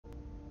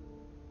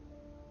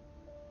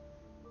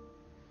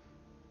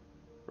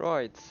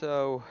Right,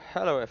 so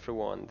hello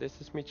everyone,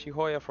 this is Michi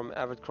Hoyer from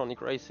Avid Chronic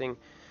Racing,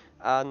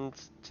 and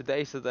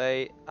today's the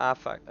day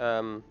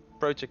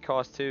Project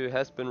Cars 2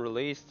 has been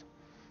released.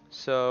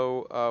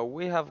 So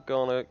we have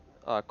gone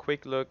a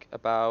quick look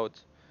about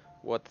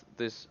what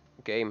this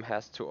game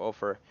has to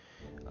offer,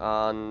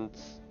 and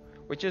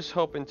we just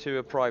hop into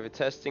a private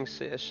testing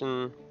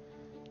session,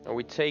 and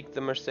we take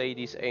the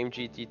Mercedes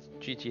AMG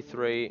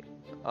GT3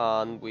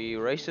 and we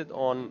race it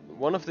on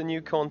one of the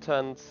new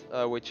content,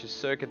 which is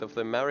Circuit of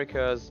the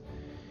Americas.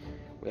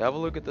 We have a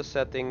look at the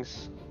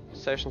settings,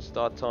 session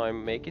start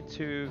time, make it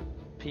 2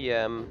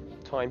 PM,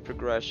 time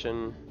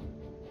progression,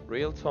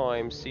 real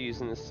time,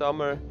 season and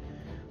summer,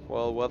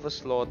 well, weather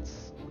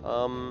slots.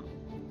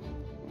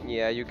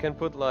 Yeah, you can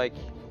put like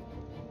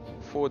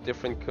 4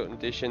 different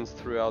conditions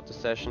throughout the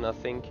session, I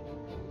think.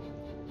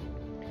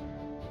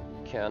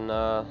 Can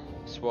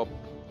swap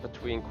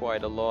between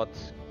quite a lot.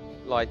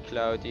 Light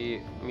cloudy,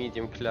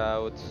 medium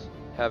clouds,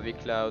 heavy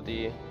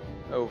cloudy,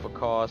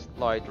 overcast,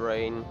 light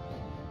rain,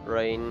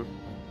 rain,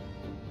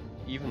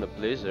 even a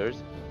blizzard,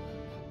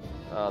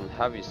 and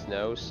heavy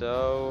snow.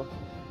 So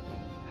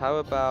how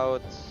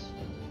about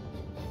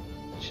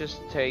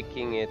just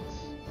taking it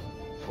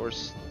for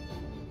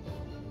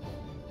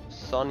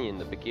sunny in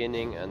the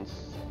beginning and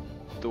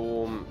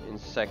storm in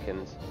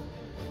second,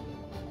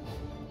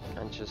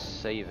 and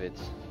just save it.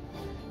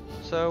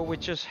 So we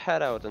just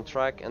head out on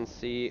track and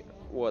see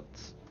what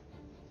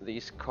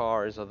these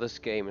cars or this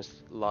game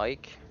is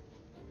like.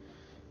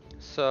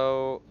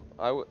 So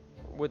I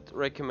would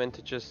recommend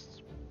to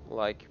just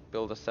like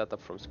build a setup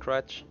from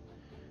scratch,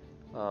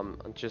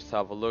 and just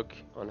have a look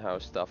on how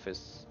stuff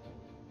is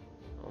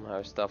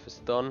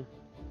done.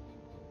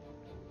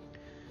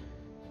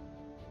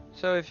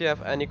 So if you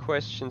have any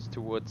questions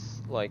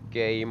towards like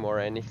game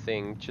or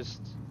anything,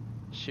 just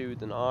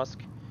shoot and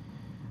ask.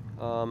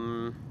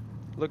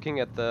 Looking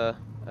at the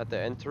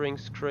entering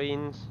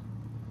screens,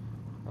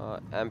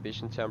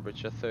 ambition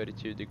temperature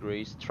 32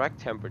 degrees, track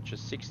temperature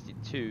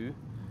 62,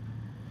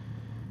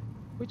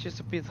 which is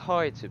a bit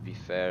high to be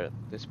fair,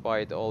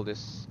 despite all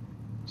this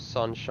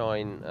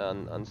sunshine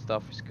and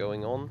stuff is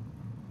going on.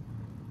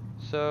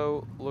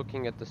 So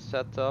looking at the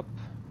setup,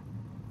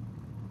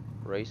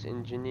 race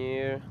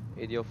engineer,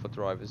 ideal for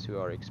drivers who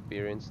are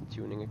experienced in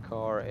tuning a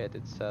car,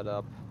 edit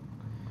setup.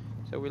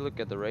 So we look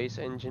at the race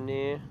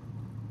engineer.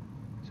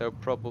 So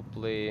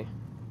probably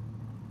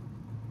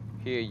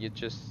here you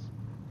just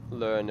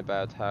learn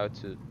about how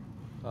to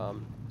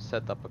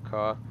set up a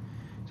car.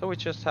 So we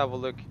just have a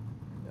look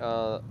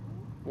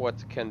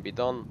what can be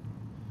done.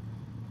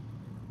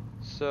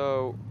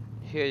 So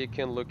here you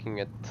can looking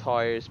at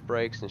tires,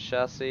 brakes and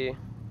chassis,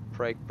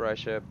 brake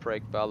pressure,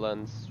 brake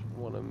balance.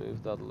 Want to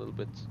move that a little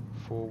bit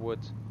forward.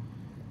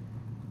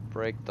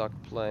 Brake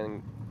duct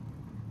plane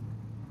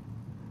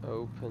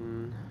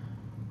open.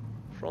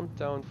 Front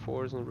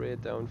downforce and rear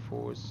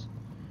downforce.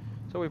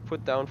 So we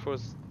put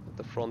downforce at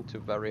the front to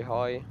very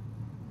high,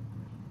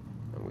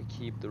 and we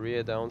keep the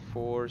rear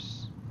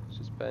downforce.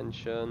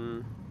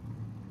 Suspension,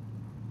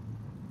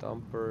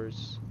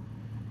 dampers.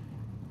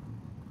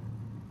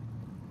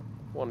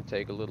 Want to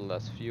take a little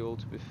less fuel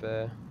to be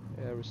fair.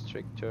 Air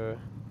restrictor,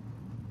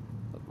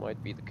 that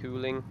might be the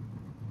cooling.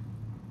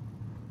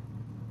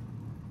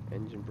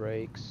 Engine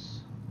brakes,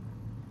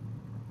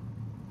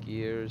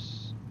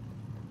 gears.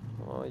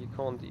 Oh, you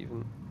can't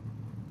even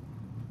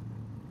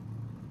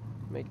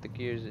make the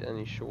gears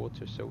any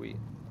shorter, so you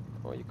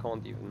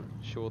can't even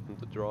shorten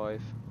the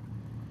drive.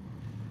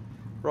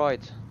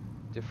 Right,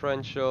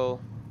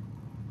 differential.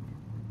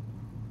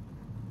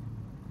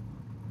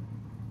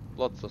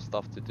 Lots of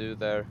stuff to do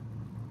there,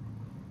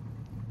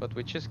 but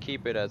we just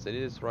keep it as it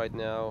is right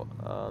now,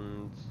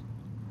 and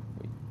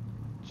we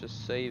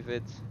just save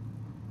it.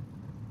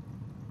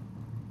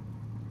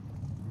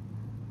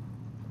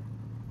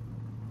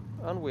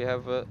 And we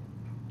have a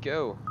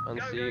go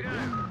and see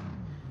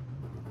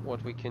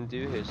what we can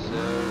do here.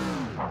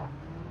 So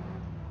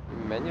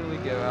manually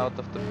go out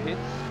of the pits,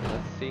 and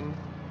I think,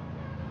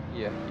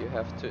 yeah, you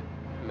have to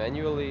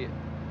manually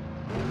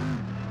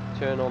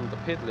turn on the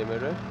pit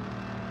limiter.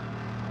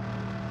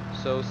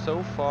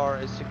 So far,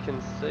 as you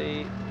can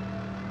see,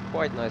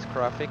 quite nice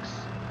graphics,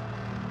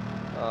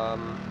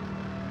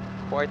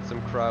 quite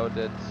some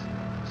crowded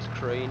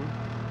screen.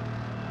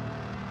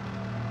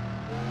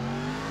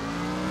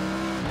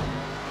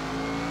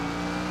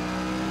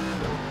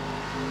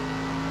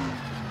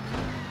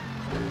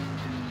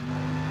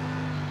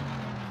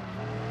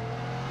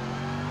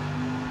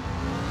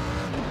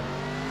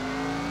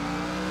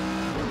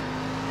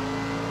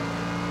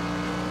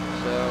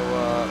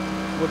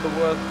 With the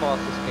world's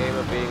fastest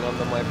gamer being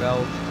under my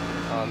belt,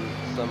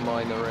 and some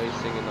minor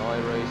racing and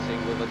iRacing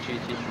with a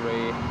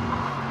GT3,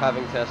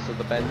 having tested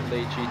the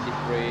Bentley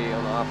GT3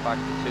 on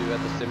rFactor 2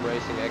 at the Sim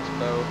Racing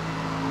Expo,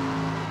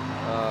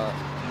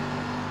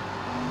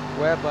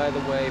 where by the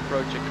way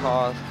Project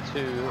Cars 2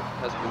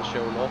 has been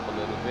shown off a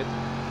little bit.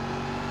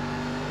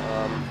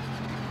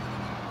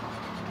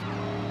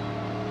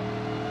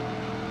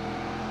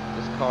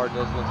 This car car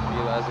does not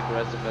feel as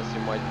aggressive as you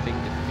might think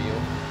it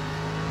feels.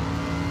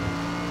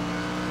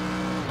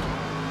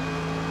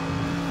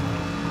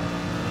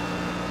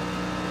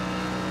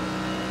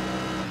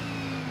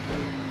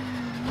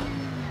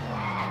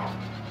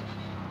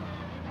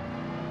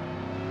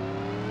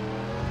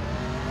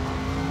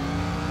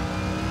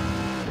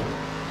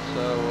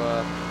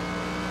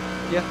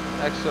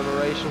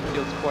 acceleration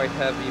feels quite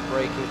heavy,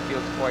 braking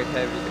feels quite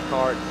heavy, the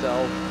car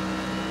itself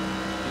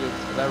feels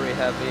very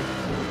heavy.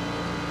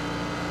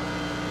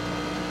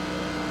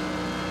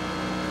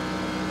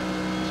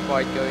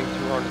 Despite going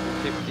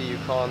 250, you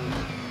can't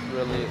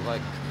really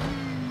like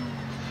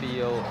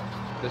feel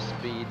the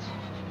speed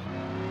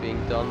being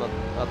done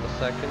at the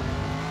second.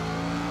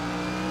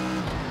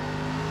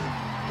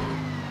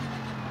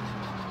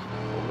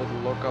 A little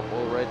lockup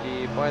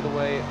already. By the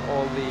way,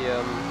 all the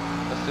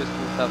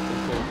assistants have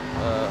been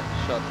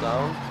shut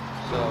down,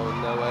 so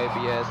no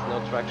ABS,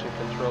 no traction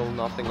control,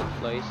 nothing in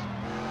place.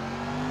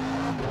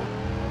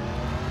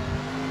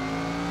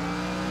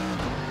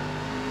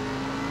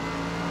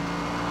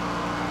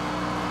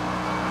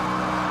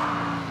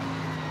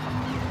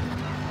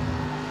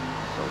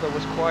 There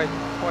was quite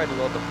a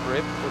lot of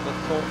grip with the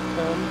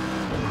turn.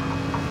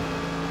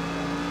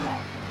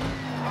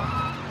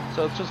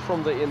 So just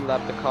from the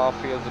in-lap the car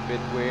feels a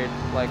bit weird,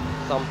 like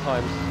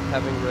sometimes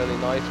having really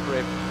nice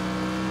grip,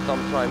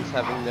 sometimes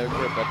having no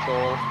grip at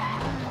all.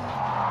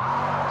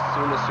 As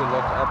soon as you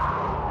look up,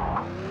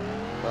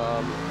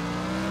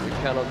 you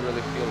cannot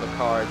really feel the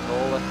car at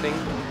all, I think.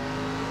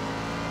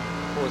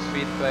 Force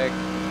feedback,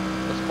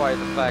 despite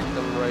the fact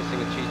I'm racing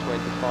a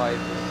G25,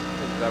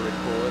 is very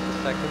poor at the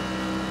second.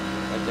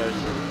 Like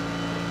there's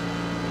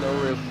no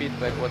real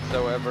feedback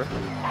whatsoever.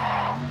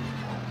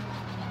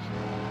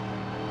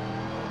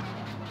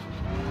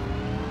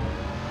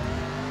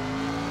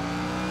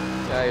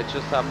 Yeah, you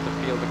just have to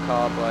feel the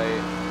car by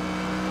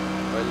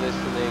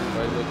listening,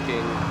 by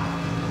looking,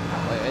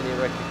 by any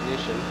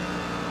recognition.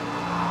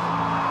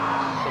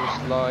 Some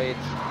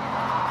slides.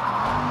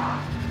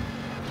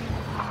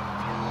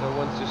 So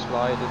once you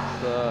slide, it's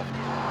the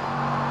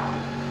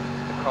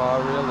car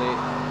really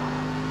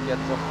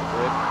gets off the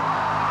grip.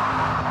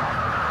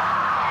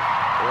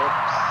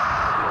 Oops,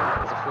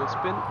 that's a full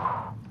spin.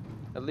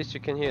 At least you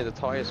can hear the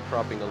tires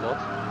crapping a lot.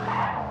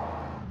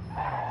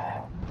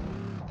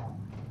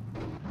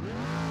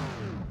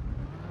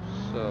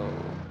 So,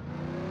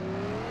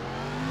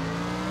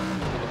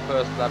 for the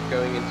first lap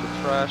going into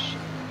trash.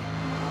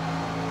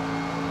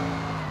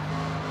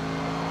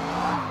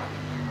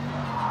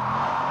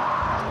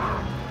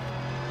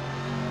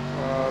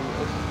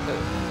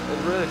 It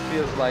really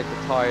feels like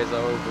the tires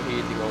are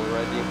overheating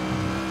already.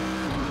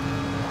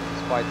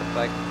 Despite the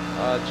fact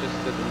I just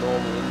did a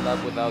normal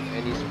in-lap without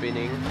any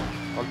spinning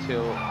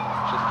until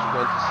just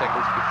 20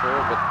 seconds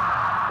before, but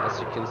as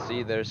you can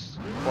see there's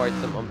quite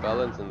some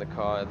imbalance in the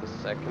car at the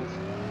second.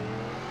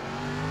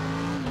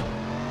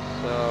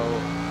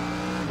 So,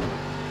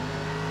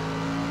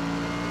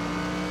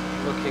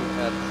 looking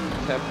at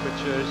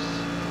temperatures,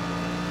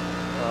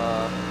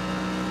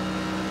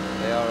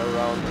 they are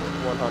around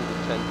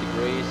 110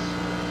 degrees,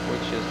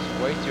 which is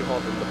way too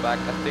hot in the back,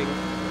 I think.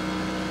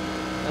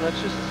 And I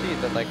just see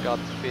that I got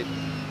fit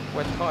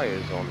wet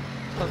tires on.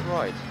 Is that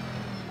right?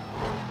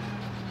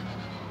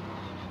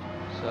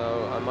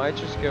 So I might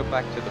just go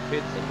back to the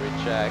pits and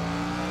recheck.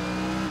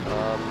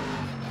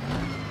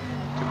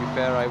 To be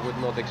fair, I would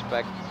not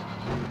expect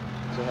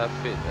to have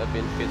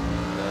been fit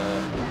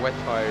wet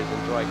tires in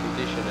dry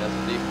condition as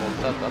a default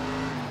setup.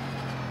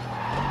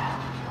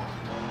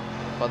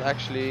 But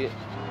actually,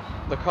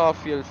 the car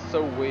feels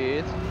so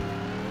weird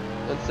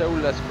and so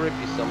less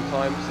grippy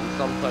sometimes, and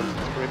sometimes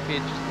it's grippy,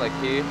 just like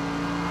here.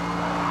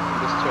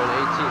 This turn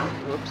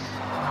 18, whoops.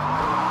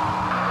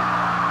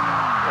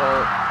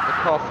 Well, the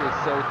car feels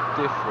so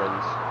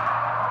different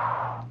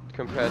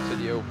compared to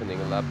the opening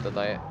lap that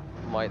I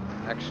might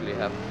actually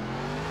have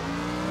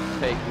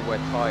taken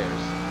wet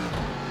tires.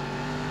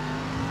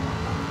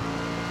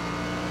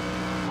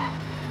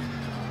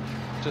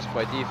 Just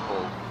by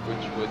default,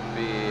 which would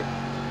be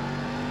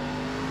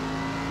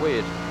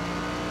weird.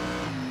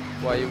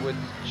 Why you would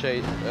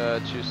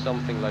choose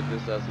something like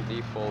this as a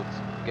default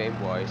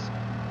game-wise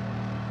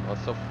or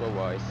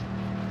software-wise.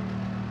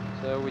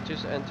 So we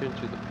just enter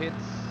into the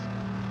pits,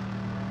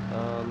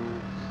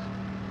 and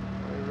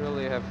I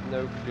really have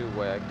no clue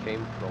where I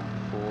came from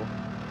before.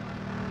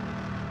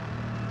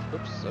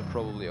 Oops, I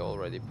probably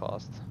already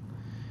passed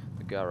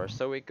the garage.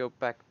 So we go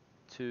back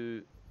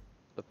to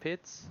the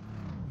pits.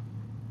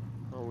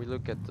 And we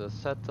look at the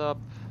setup.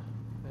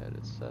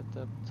 Edit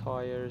setup,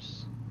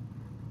 tires.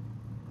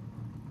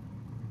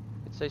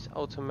 It says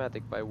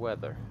automatic by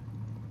weather.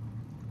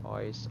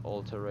 Ice,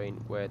 all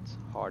terrain, wet,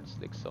 hard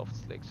slick, soft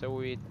slick. So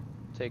we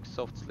take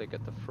soft slick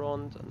at the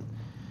front and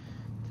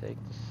take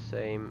the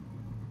same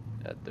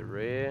at the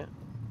rear.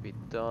 Be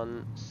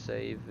done,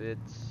 save it.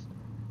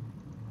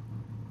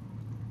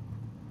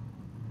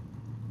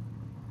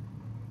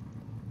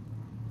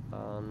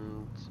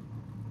 And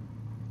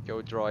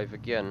go drive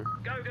again.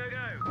 Go, go,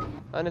 go!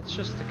 And it's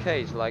just the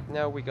case, like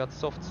now we got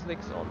soft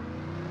slicks on.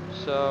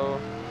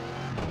 So,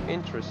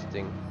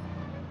 interesting.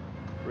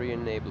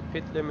 Re-enable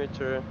pit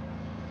limiter.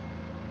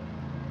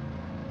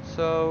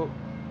 So,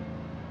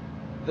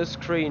 the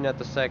screen at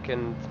the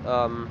second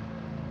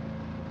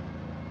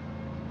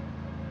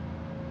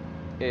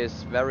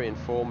is very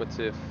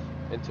informative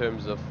in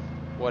terms of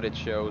what it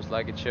shows.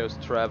 Like it shows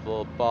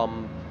travel,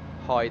 bump,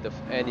 height of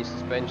any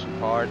suspension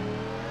part.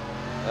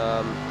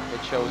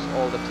 It shows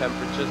all the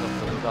temperatures of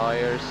the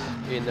tires,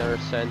 inner,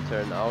 center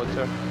and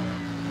outer.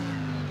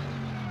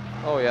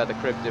 Oh yeah, the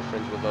grip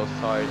difference with those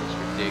tires is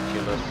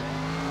ridiculous.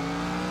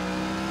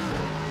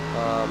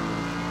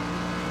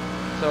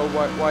 So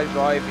while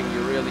driving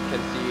you really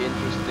can see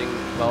interesting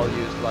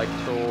values like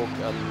torque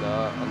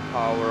and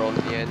power on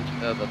the engine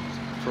that's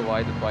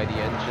provided by the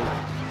engine.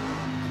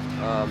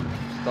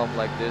 Stuff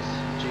like this,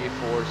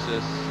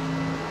 G-forces.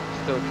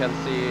 Still can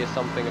see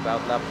something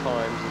about lap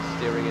times and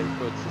steering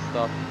inputs and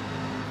stuff.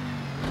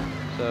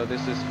 So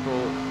this is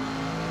full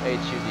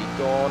HUD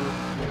gone,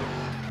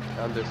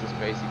 and this is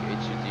basic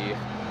HUD.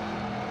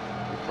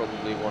 You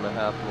probably want to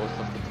have most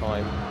of the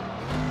time.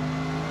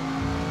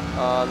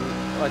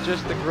 I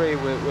just agree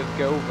with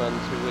Govan,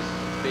 who was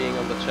being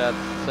on the chat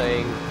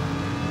saying,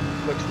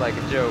 looks like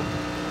a joke.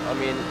 I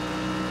mean,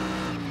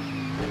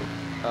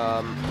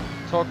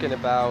 talking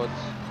about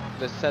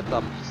the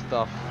setup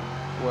stuff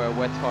where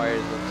wet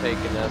tires are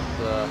taken as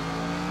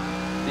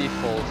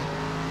default,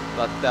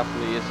 that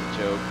definitely is a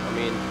joke. I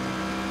mean,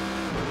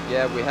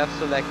 yeah, we have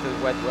selected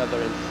wet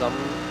weather in some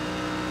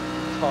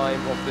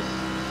time of this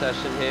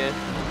session here,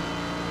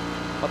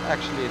 but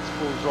actually it's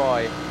full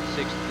dry,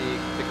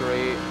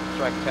 60-degree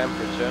track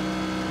temperature.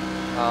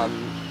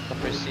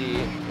 FSR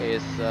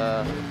is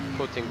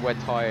putting wet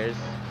tires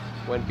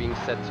when being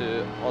set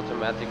to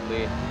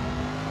automatically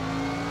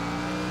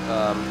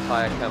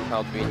tire camp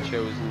out being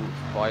chosen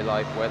by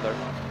live weather.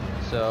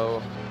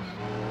 So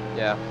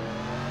yeah,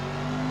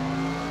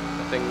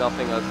 I think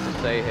nothing else to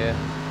say here.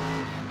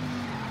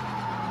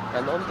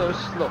 And on those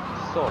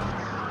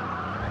softs,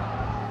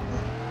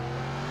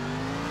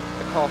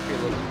 the car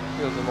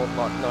feels a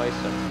lot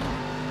nicer.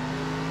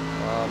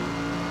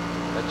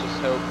 I just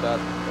hope that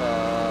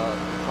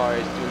the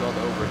tires do not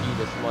overheat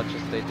as much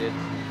as they did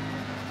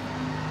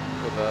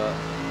with the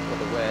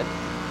wet.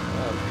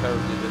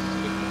 Currently this is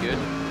looking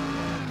good.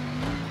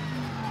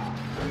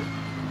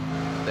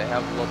 They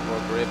have a lot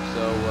more grip,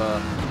 so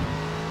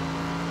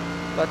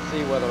let's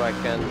see whether I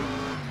can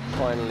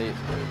finally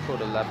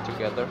put a lap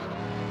together.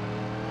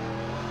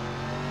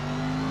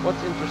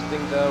 What's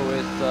interesting though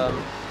is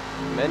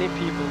many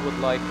people would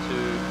like to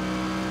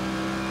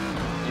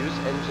use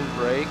engine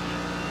brake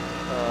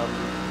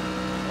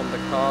on the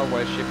car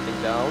while shifting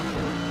down.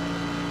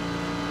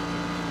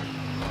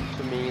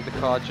 To me, the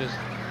car just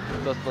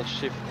does not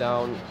shift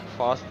down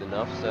fast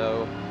enough,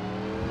 so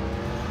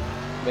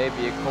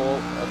maybe a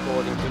call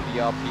according to the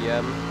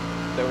RPM,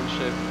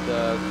 downshift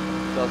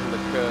doesn't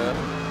occur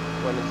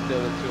when it's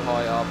still in too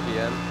high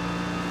RPM.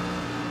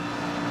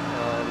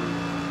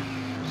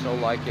 So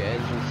like your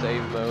engine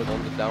save mode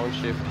on the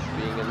downshift is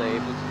being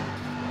enabled.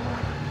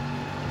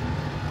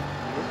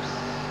 Oops.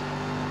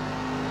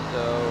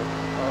 So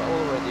I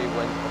already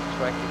went off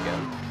track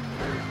again.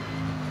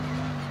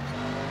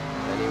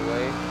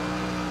 Anyway,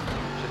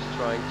 just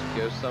trying to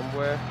go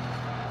somewhere.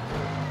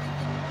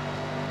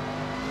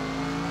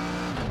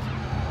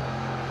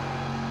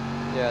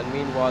 Yeah, and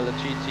meanwhile the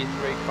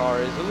GT3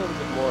 car is a little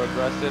bit more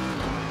aggressive.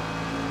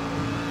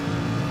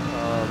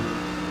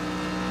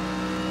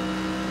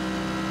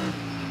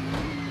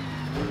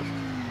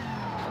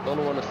 I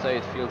don't want to say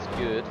it feels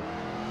good.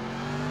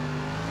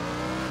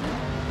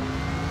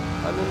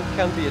 I mean, it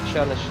can be a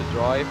challenge to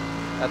drive.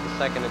 At the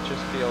second it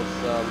just feels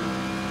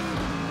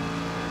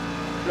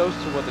close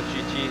to what the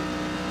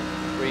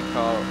GT3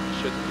 car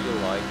should feel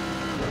like.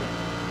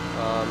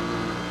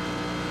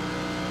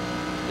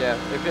 Yeah,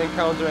 if you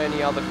encounter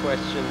any other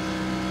questions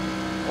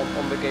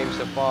on the game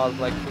so far,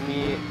 like for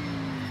me,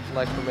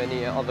 like for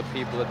many other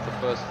people, it's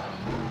the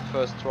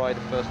first try,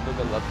 the first look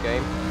on that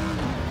game.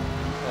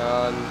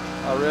 And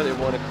I really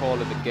want to call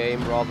it a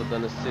game rather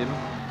than a sim,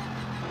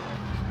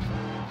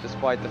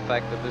 despite the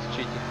fact that this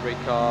GT3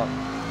 car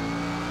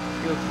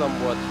feels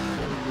somewhat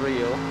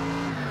real.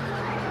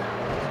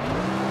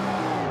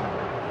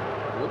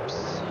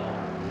 Whoops.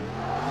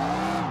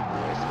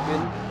 Nice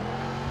spin.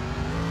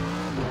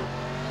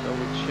 So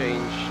we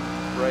change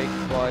brake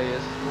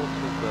bias to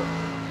the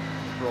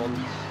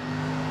front.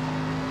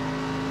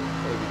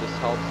 Maybe this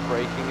helps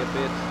braking a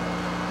bit.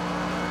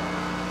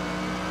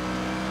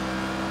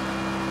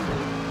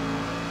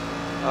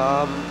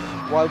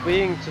 While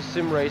being to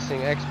sim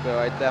racing expert,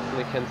 I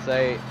definitely can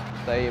say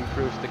they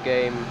improved the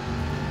game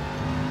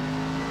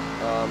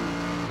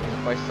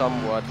by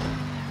somewhat.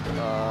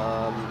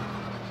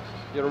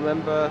 You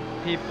remember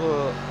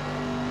people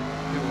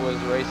who was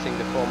racing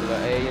the Formula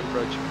A in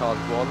Project Cars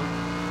 1?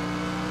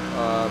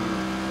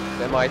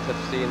 They might have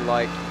seen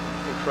like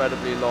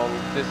incredibly long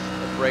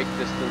brake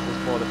distances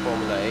for the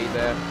Formula A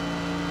there.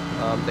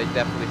 They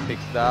definitely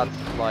fixed that,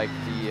 like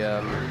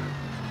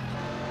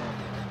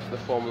the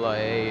Formula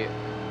A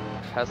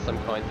has some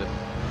kind of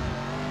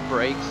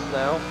brakes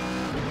now,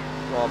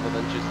 rather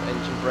than just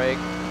engine brake.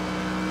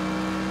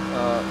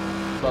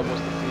 That was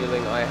the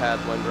feeling I had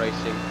when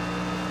racing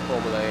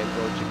Formula A in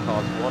Project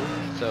Cars 1,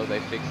 so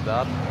they fixed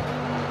that.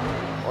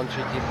 On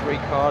GT3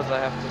 cars, I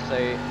have to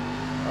say,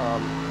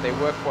 they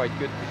were quite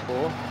good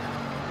before.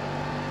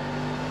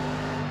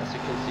 As you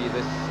you can see,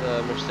 this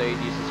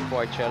Mercedes is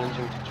quite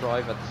challenging to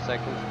drive at the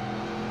second.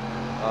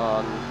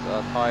 And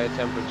tire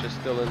temperature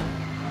still in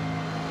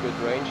good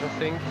range, I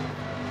think.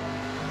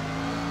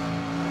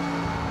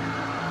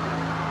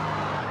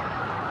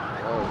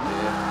 Oh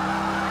dear.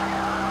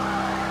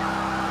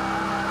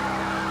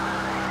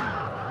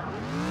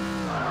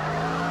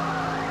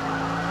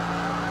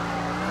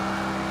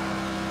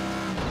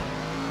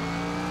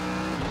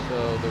 So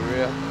the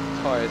rear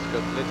tires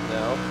got lit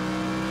now.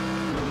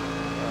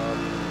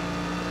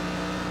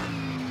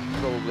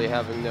 Probably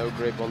having no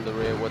grip on the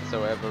rear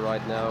whatsoever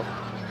right now.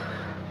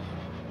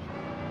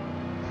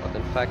 But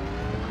in fact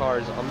the car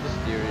is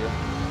understeer.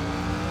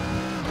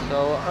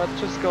 So I'm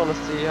just gonna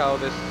see how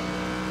this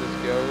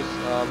goes.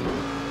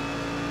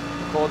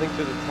 According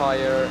to the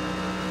tire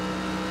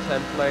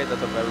template at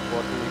the very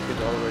bottom, you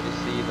could already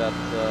see that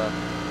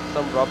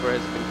some rubber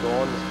has been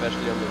gone,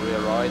 especially on the rear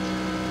right.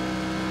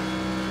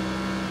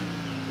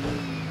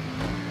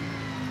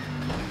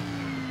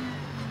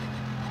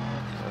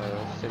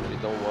 Simply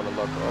don't want to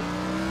lock up.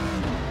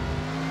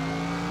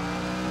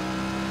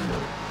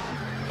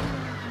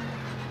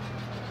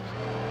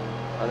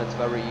 And it's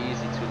very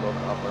easy to lock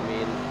up. I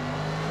mean,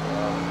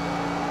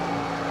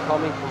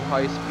 coming from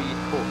high speed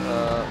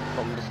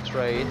from the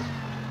straight,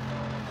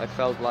 I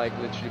felt like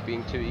literally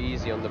being too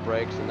easy on the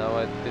brakes, and now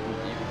I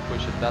didn't even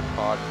push it that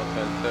hard for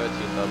turn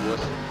 13 that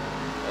was,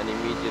 and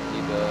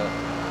immediately the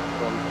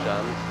front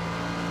jammed.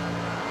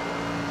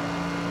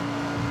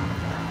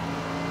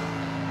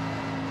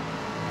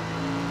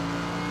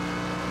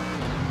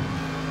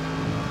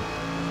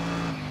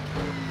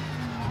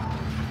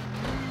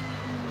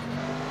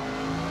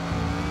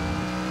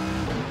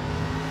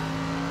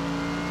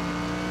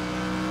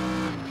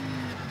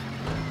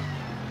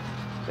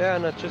 Yeah,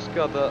 and I just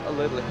got a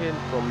little hint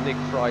from Nick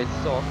Fry's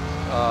soft.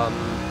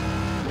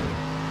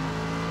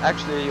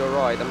 Actually, you're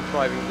right, I'm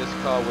driving this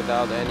car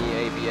without any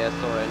ABS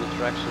or any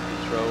traction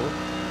control.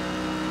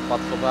 But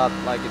for that,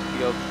 like, it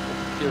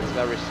feels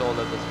very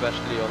solid,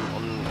 especially on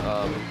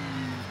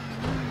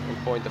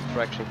point of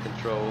traction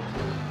control.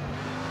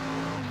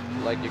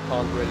 Like, you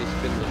can't really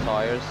spin the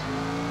tires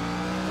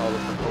out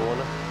of the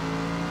corner.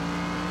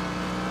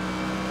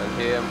 And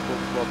here I'm full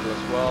throttle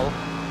as well.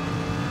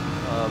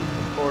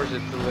 Of course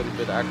it's a little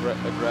bit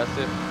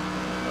aggressive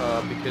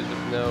because of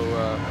no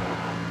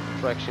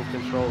traction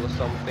control or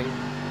something,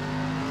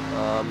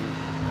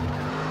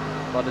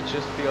 but it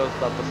just feels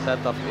that the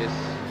setup is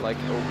like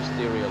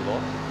oversteering a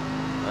lot,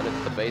 and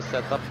it's the base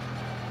setup,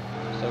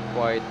 so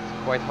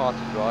quite hard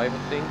to drive,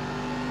 I think.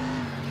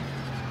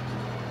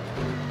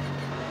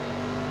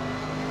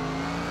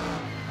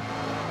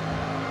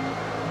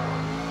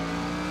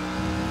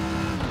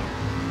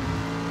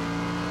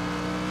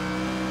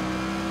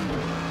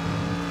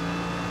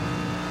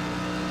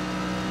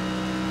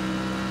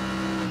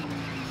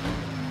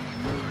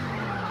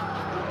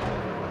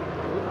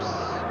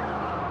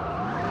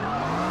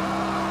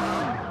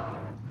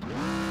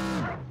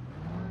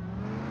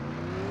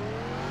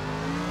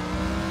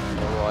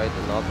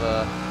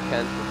 Another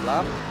cancelled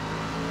lap.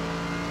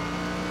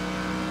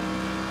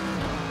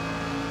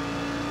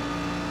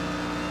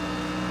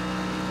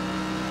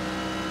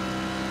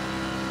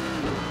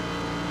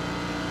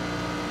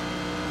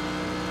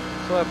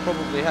 So I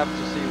probably have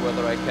to see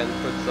whether I can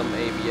put some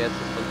ABS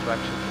and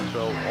traction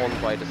control on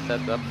by the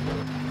setup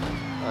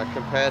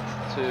compared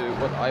to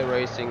what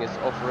iRacing is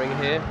offering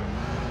here.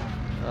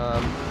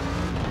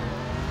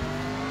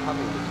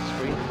 Having the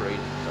screen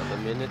freezes at the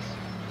minute,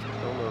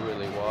 don't know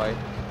really why.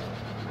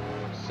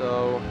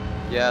 So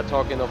yeah,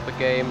 talking of the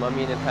game, I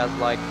mean, it has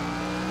like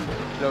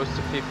close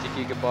to 50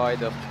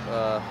 gigabyte of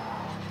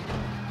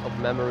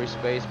memory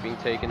space being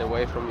taken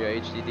away from your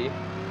HDD.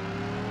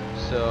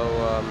 So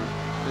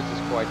this is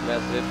quite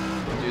massive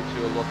due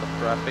to a lot of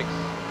graphics,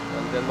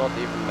 and they're not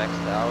even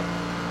maxed out.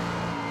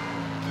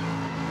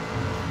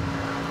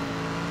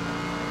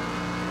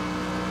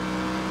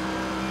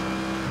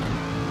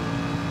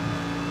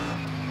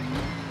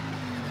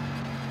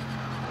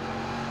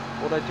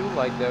 What I do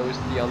like though is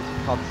the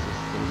anti-cut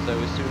system, so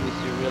as soon as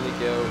you really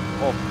go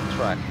off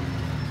track,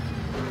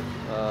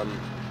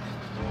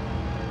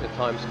 the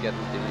time's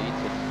getting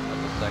deleted at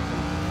the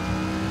second,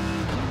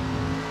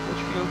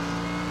 which feels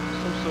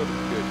some sort of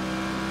good,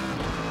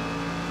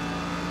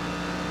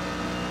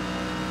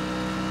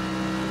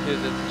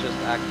 because it's just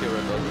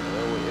accurate,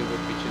 it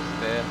would be just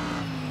there.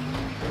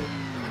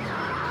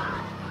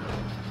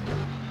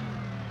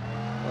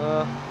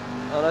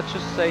 And I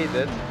just saved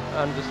it,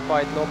 and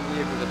despite not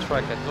leaving the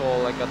track at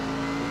all, I got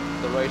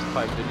the race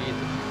time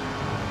deleted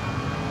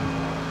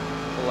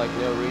for like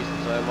no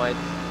reason, so I might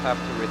have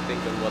to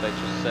rethink on what I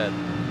just said.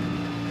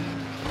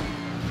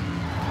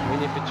 I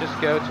mean, if you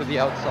just go to the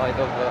outside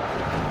of the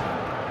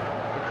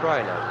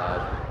crying out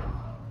loud,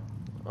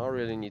 I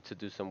really need to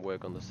do some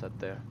work on the set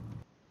there.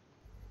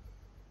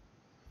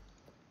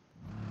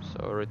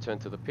 So return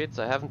to the pits.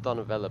 I haven't done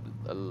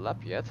a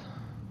lap yet,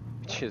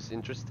 which is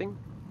interesting.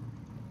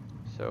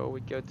 So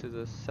we go to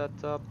the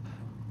setup,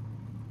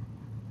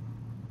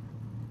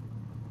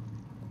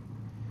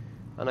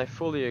 and I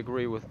fully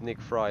agree with Nick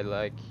Fry,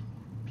 like,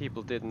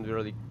 people didn't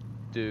really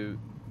do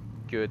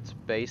good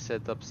base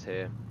setups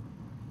here.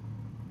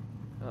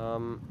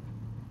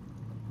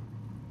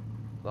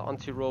 The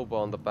anti-roll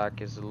bar on the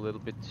back is a little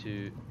bit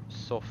too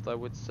soft, I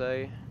would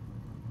say.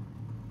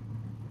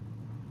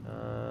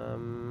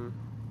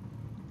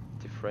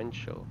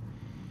 Differential.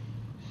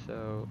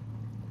 So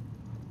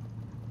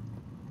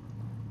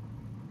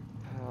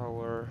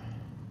power,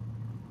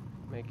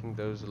 making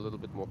those a little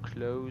bit more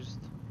closed.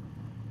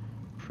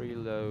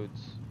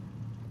 Preloads,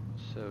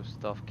 so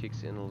stuff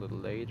kicks in a little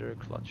later.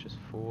 Clutches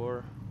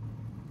 4.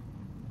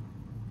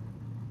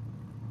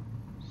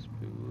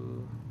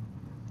 Spool.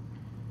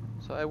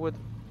 So I would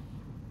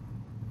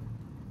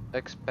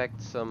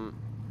expect some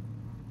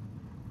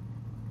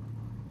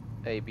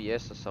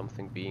ABS or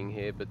something being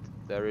here, but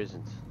there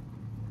isn't.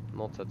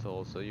 Not at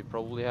all. So you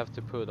probably have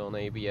to put on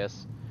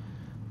ABS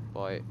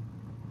by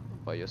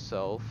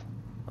yourself.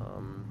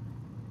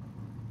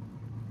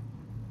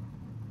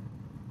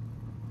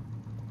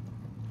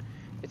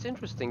 It's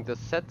interesting, the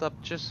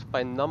setup just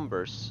by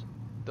numbers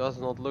does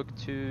not look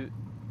too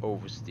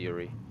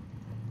oversteery.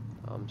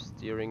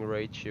 Steering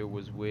ratio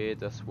was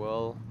weird as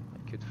well.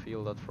 I could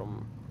feel that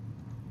from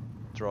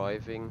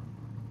driving.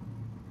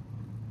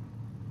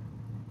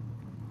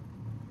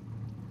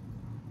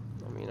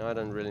 I mean, I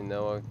don't really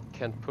know. I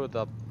can put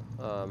up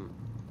the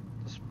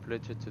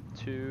splitter to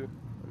 2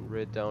 and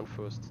rear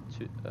downforce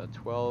to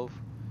 12.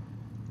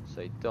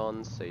 Say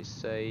done, say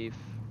save.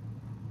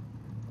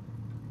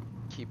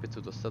 Keep it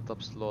to the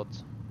setup slot.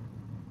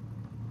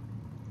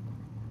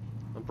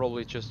 And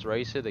probably just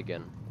race it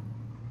again.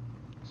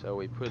 So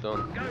we put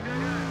on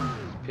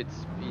pit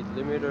speed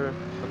limiter.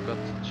 Forgot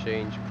to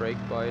change brake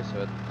bias,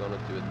 so I'm gonna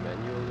do it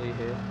manually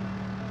here.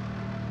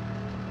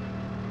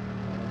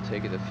 I'll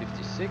take it at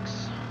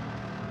 56.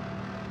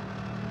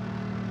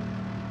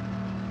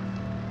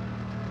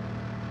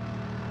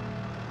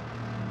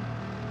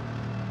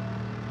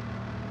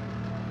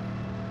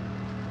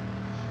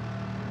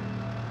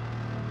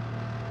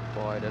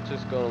 Right, I'm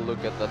just gonna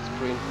look at that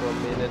screen for a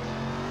minute.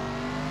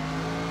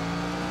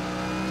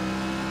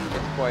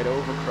 It's quite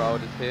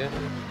overcrowded here.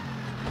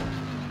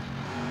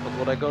 But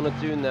what I'm gonna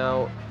do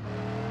now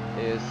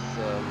is...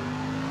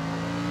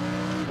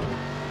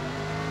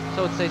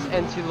 so it says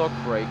anti-lock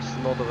brakes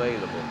not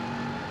available.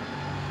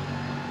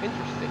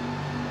 Interesting.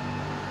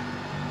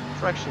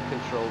 Traction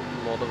control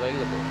not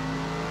available.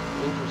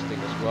 Interesting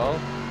as well.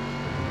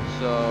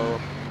 So...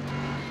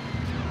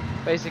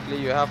 basically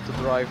you have to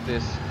drive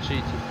this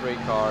GT3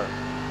 car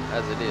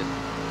as it is,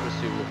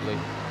 presumably.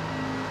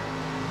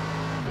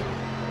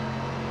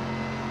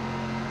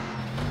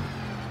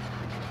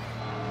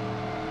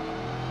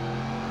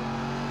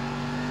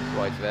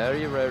 Right,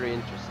 very, very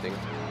interesting.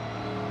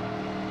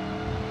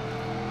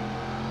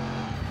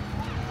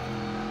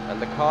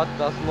 And the car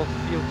does not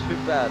feel too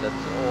bad at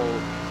all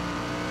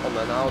on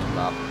an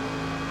outlap.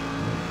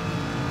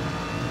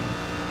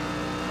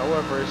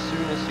 However, as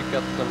soon as you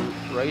get some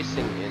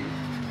racing in,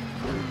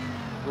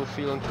 it will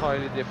feel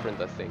entirely different,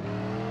 I think.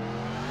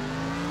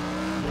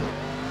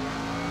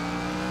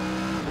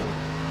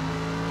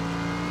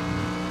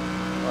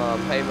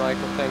 Hey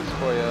Michael, thanks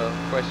for your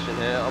question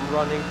here. I'm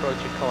running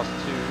Project Cast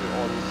 2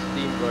 on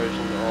Steam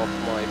version of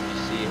my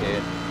PC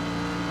here.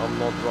 I'm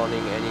not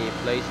running any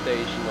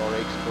PlayStation or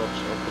Xbox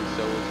or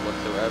consoles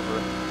whatsoever,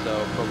 so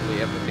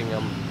probably everything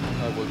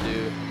I will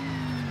do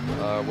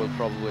will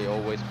probably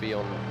always be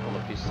on a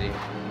PC.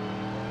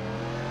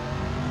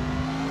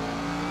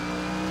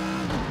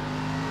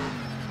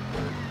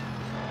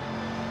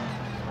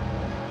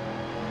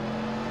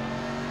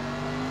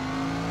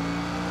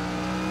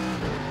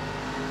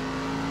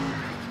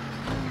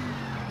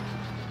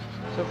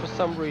 So for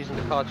some reason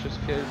the car just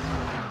feels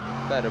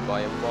better by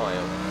a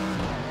mile.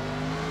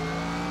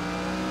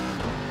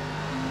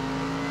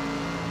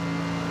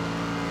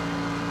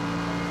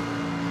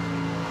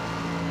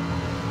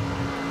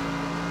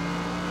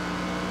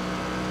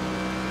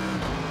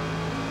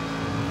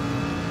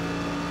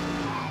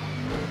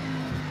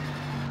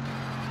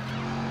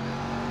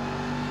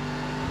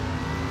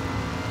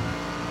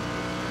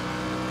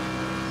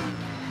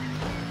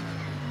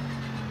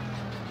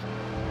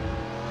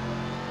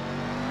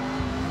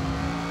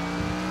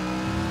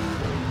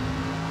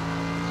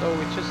 So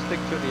we just stick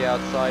to the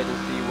outside and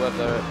see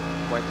whether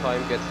my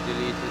time gets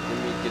deleted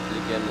immediately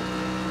again,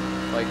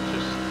 like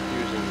just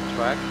using the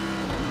track.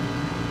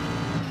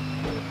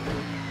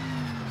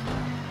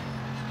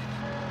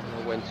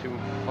 I went too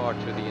far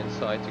to the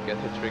inside to get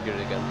it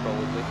triggered again,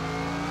 probably.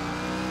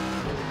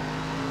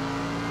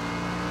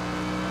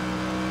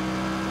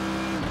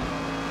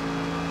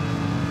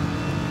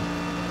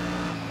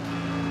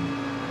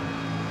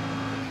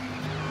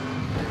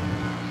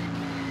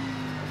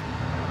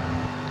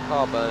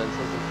 Car balance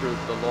has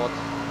improved a lot.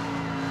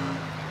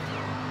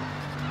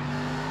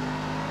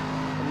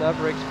 I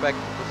never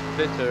expected the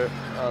splitter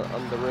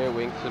on the rear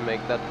wing to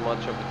make that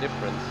much of a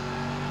difference.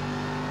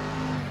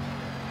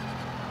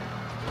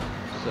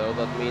 So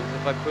that means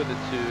if I put it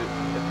to,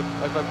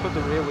 if I put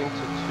the rear wing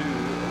to 2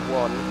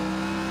 or 1,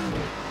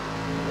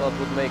 that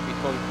would make it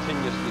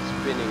continuously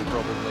spinning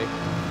probably.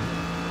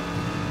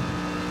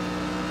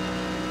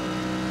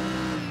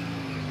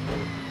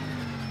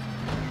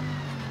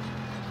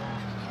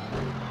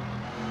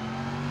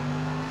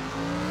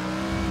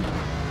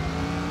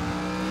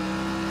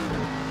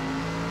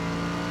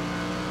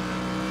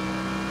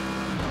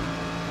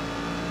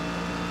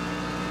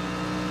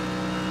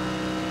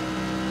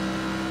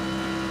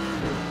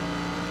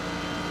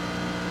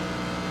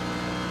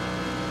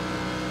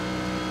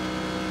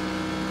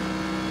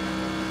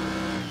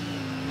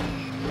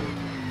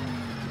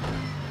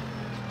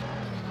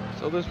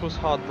 So this was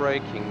hard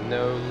braking,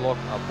 no lock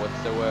up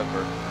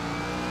whatsoever.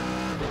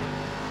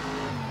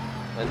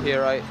 And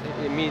here I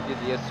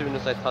immediately, as soon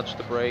as I touched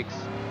the brakes,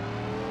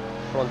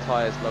 front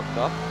tires locked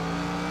up.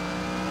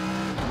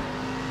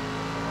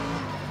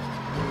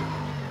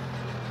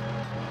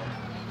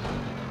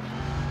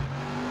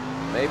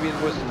 Maybe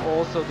it was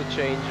also the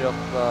change of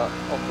the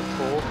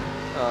torque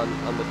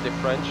and the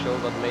differential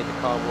that made the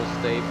car more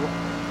stable.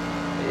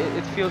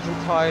 It feels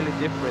entirely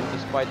different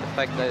despite the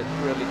fact that it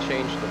really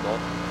changed a lot.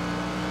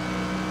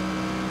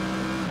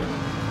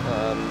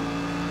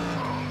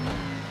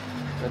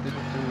 I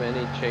didn't do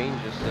many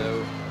changes,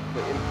 so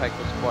the impact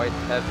was quite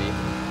heavy.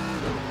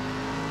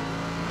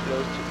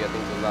 Close to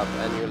getting the lap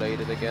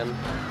annulated again.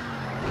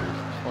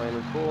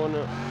 Final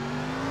corner.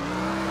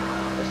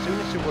 As soon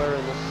as you were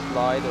in a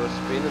slide or a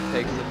spin, it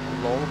takes it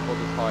long for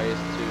the tires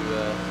to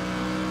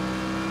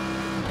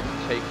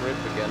take grip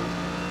again.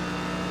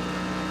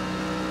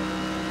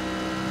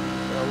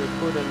 So we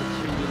put in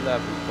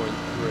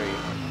 211.3.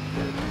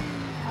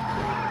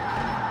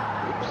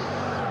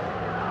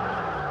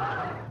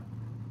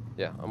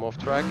 Yeah, I'm off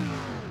track.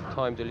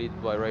 Time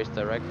deleted by race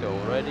director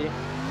already.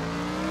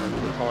 And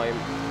the time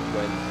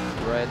went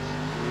red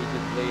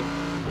immediately.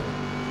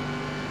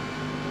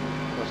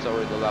 Oh,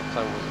 sorry, the lap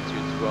time was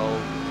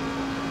 2:12.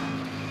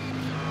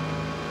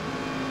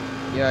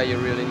 Yeah, you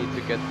really need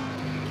to get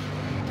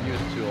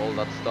used to all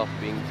that stuff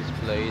being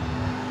displayed.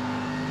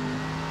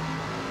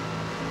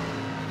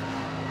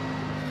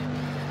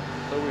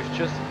 So we've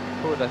just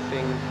put, I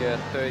think,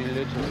 30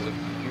 liters of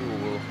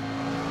fuel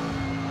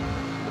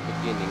in the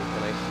beginning.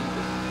 Can I see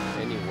this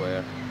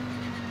anywhere?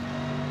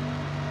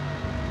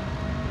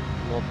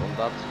 Not on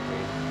that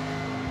screen.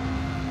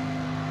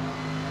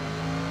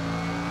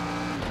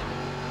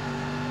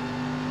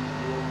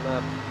 Fuel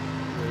map,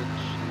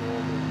 which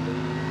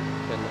normally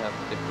can have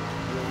different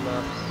fuel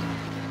maps.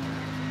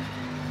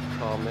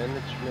 Car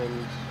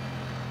management.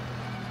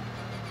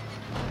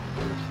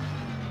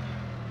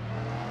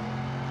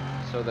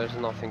 So there's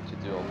nothing to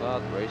do on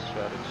that. Race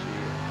strategy.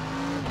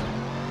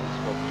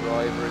 Swap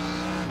drivers.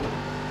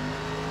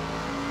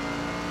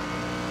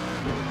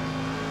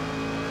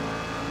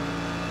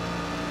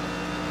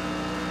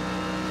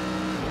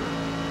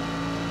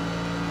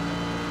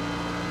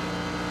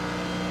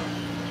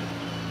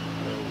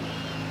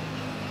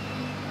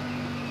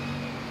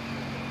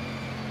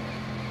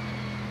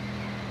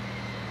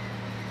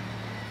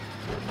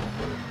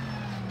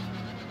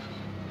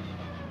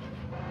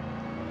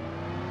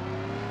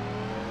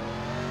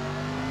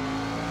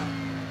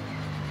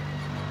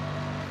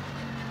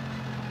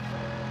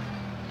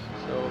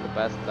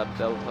 Best lap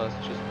delta has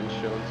just been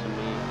shown to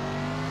me.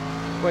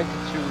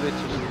 22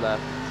 liters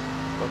left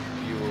of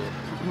fuel.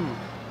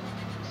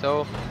 So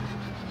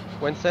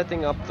when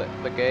setting up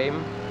the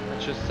game, I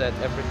just set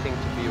everything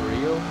to be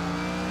real.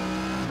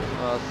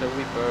 So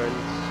we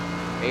burned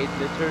 8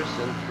 liters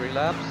in 3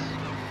 laps,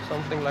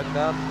 something like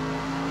that.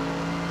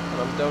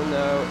 And I don't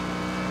know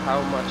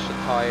how much the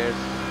tires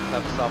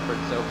have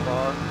suffered so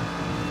far.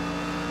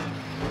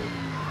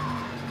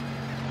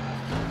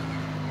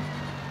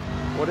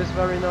 What is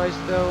very nice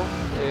though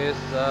is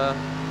the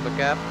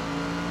gap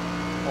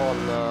on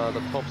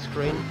the top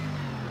screen.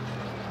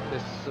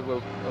 This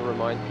will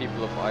remind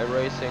people of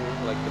iRacing,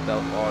 like the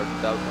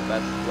Delta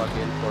Best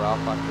plugin for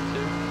rFactor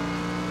 2.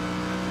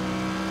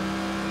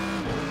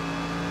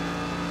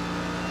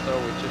 So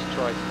we just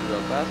try to do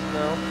our best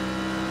now.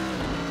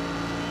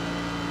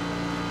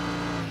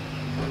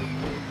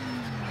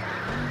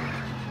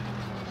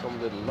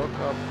 Some little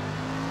lookup.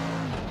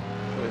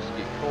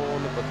 Risky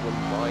corner, but we're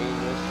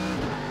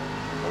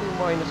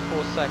minus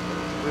 4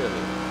 seconds,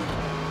 really.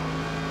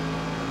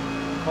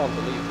 Can't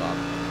believe that.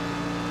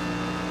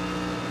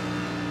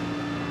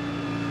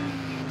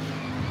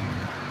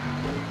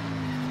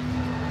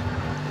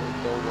 We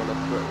don't want to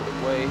throw it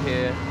away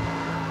here.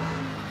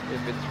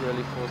 If it's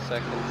really 4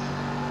 seconds.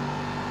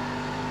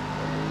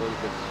 And a little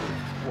bit too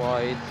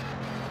wide.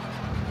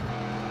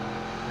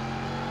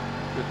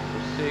 Good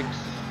for 6.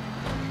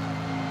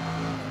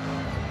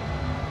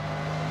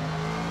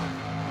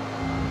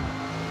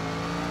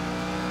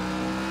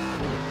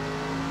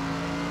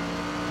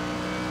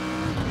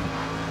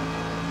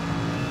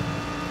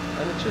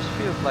 And it just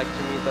feels like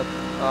to me that,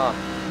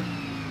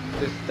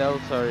 this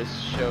delta is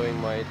showing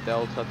my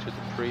delta to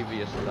the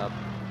previous lap.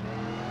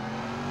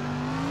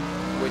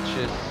 Which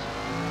is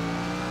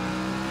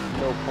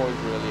no point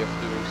really of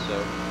doing so.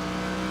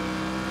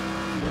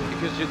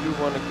 Because you do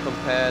want to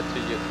compare to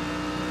your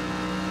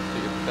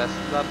best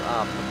lap,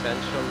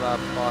 potential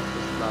lap,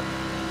 fastest lap.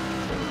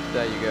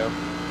 There you go.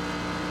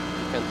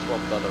 You can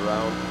swap that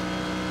around.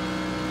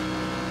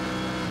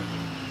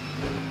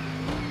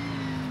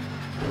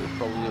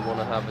 Probably want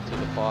to have it to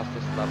the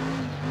fastest lap.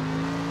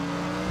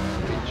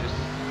 We just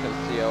can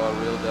see our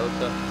real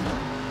delta.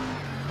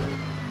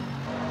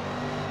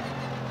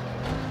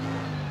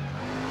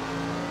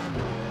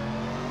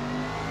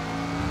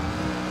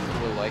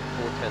 We're like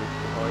 4 tenths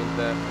behind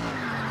there.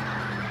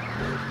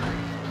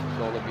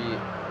 Gonna be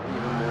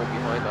even more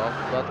behind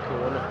after that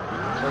corner.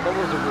 So that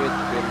was a weird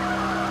spin.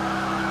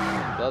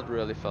 That that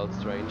really felt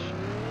strange.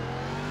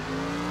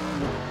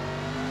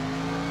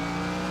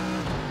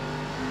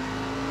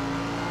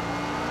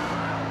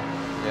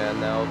 Yeah,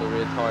 now the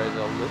rear tires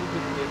are a little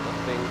bit lit, I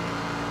think.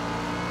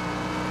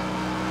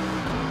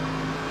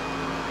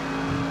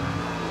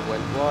 It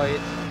went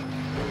wide.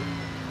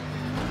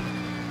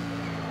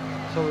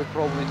 So we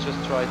probably just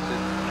try to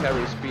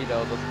carry speed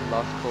out of the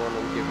last corner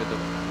and give it a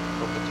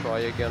proper try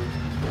again.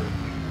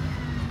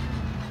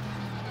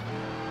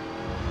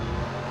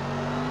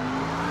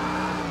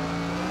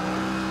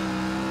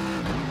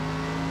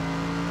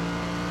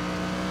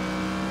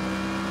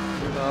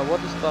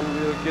 What is done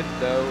real good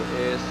though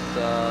is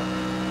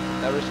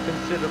there is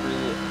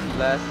considerably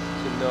less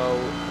to no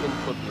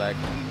input lag,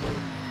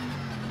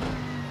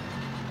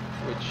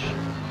 which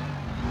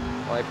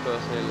I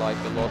personally like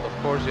a lot. Of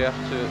course you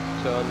have to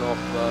turn off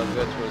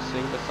virtual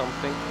sync or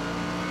something,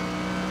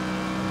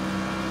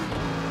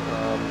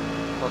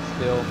 but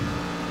still.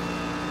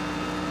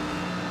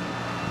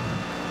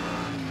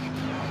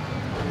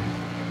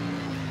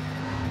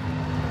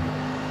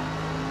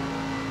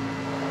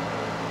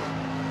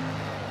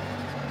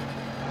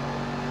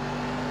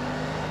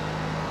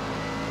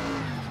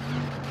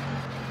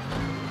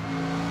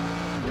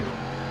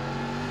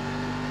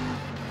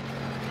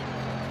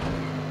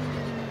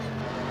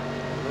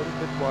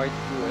 Wide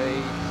through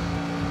 8,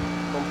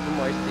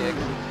 compromise the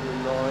exit through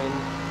 9,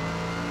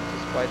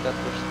 despite that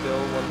we're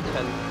still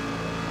 110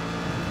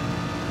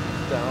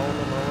 down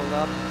on all of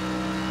that.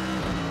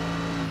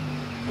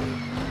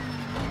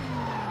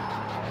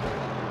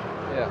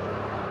 Yeah,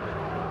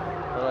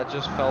 and I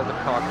just felt the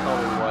car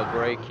coming while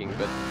braking,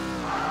 but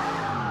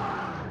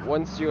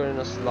once you're in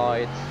a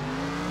slide,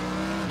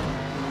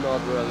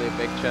 not really a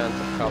big chance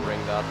of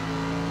covering that.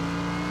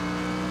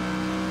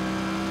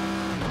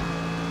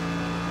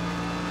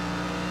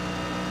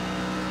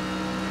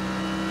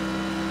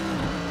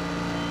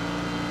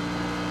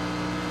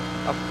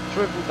 I've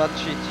driven that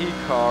GT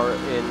car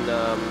in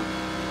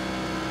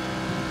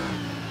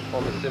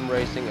on the Sim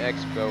Racing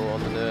Expo on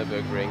the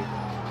Nürburgring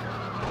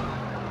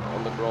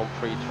on the Grand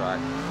Prix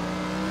track.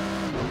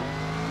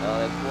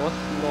 It was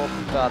not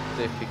that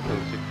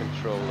difficult to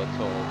control at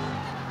all.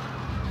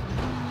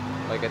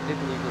 Like, I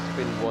didn't even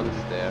spin once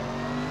there.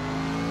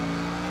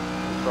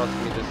 And trust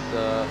me, this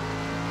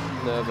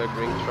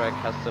Nürburgring track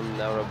has some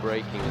narrow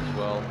braking as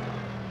well.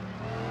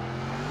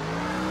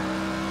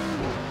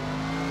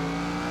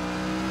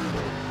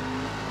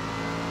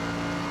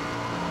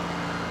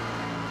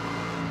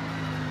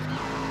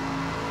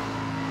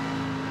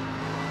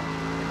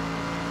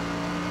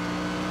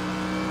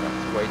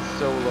 Wait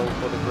so long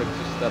for the grip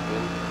to step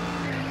in.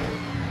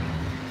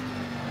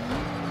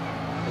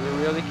 And you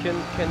really can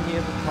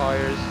hear the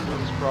tires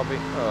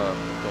scrubbing. Oh,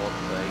 for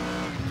God's sake.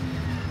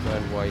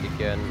 Went wide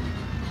again.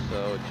 So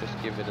just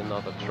give it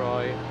another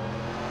try.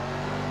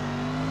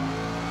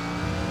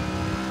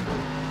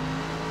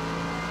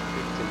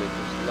 50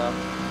 liters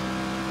left.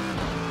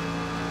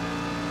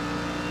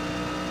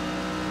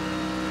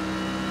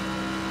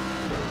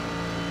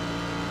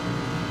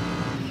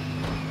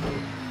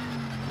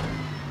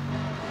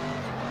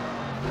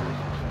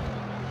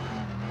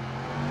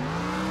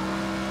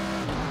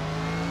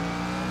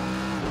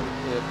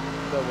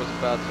 That was a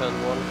bad turn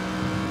 1.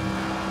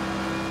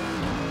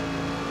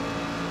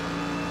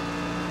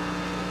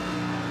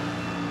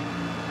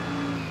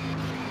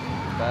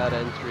 Bad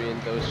entry in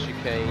those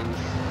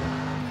chicanes.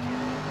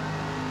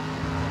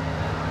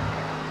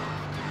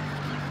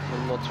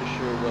 I'm not too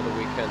sure whether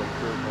we can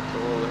improve at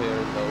all here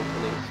in the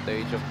opening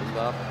stage of the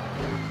lap.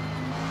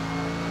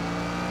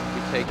 If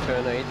we take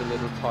turn 8 a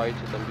little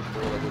tighter than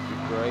before, that would be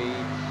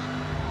great.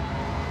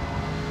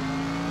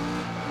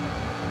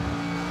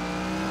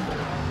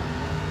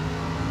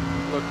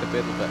 Looked a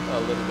little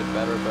bit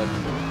better, but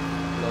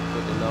not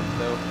good enough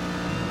though,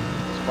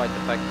 despite the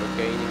fact we're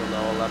gaining on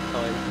our lap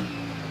time.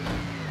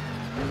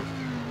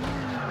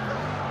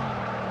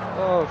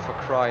 Oh, for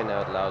crying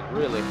out loud,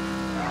 really?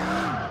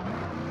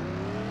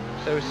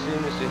 So as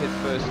soon as you hit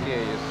first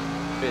gear, you're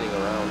spinning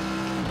around.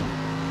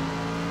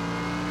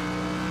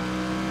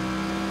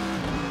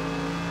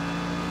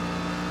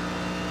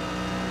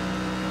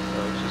 So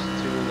just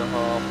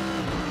 2.5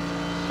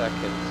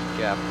 seconds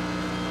gap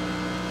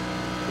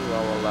to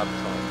our lap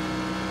time.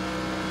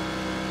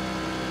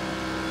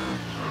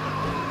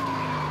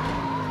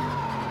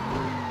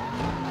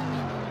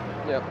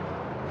 Yep,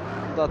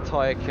 that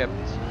tire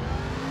kept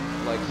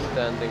like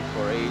standing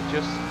for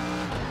ages.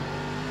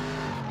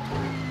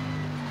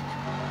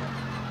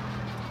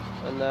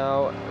 And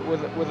now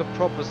with a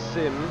proper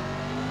sim,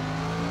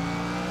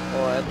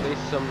 or at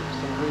least some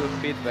real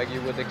feedback,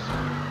 you would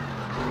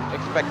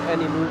expect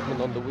any movement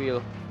on the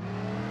wheel.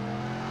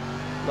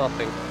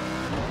 Nothing.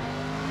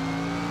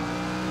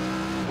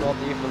 Not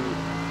even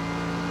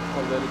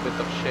a little bit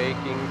of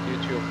shaking due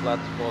to a flat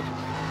spot.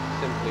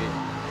 Simply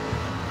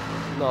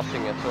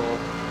nothing at all.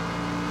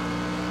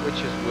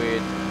 Which is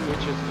weird.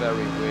 Which is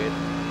very weird.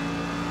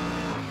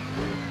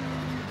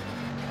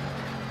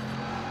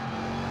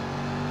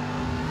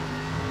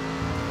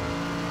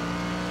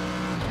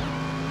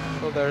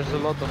 So there's a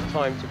lot of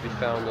time to be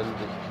found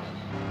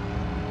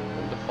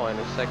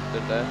final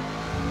sector there.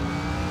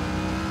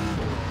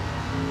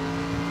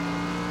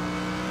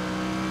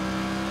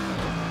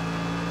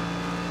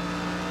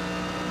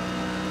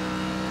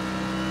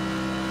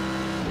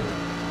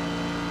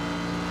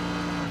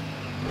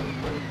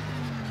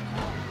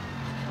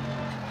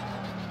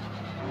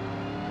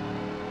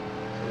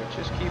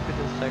 Just keep it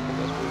in second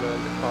as we learn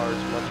the car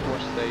is much more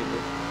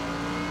stable.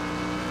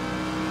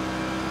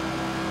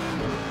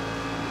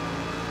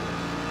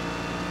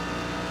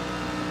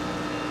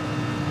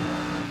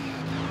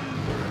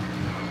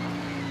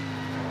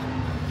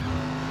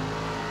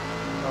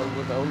 Well,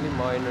 with only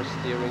minor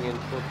steering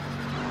input, the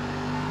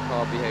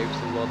car behaves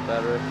a lot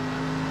better.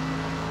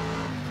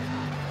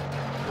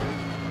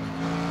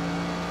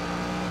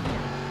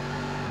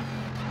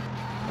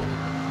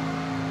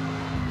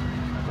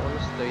 I want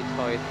to stay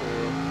tight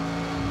here.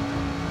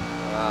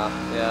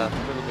 Yeah, a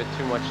little bit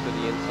too much to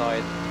the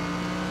inside.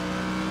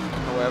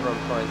 However,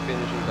 I'm fine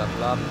finishing that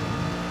lap.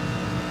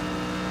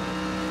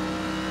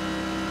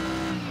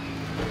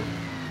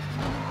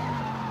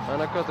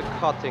 And I got a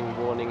cutting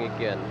warning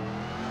again.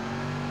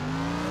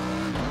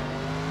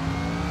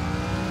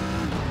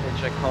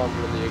 Which I can't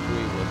really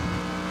agree with.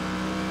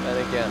 And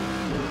again,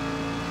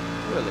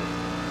 really?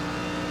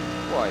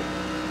 Why?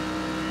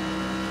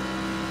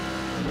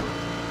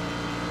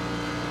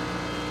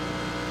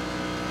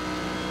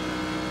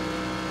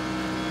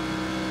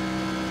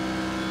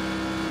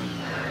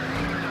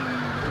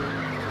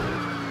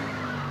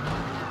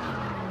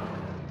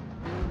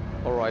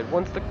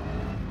 Once the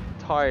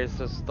tires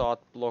start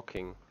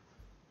blocking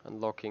and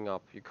locking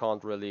up, you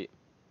can't really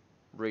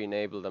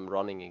re-enable them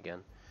running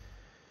again.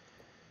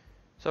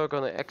 So we're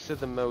gonna exit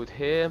the mode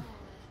here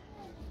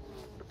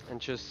and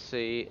just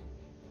see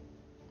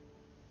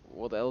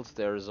what else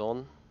there is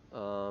on.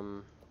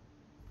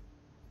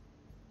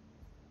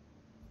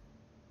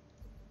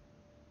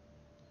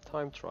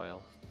 Time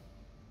trial.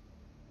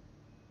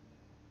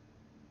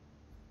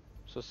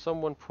 So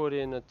someone put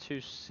in a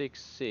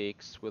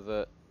 266 with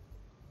a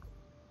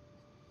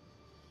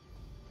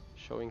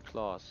showing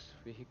class.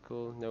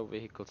 Vehicle, no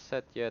vehicle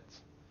set yet.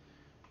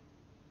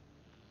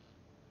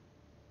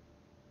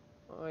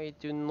 I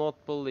do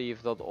not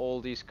believe that all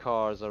these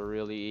cars are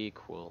really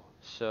equal.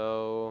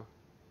 So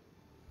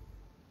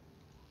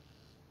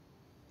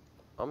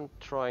I'm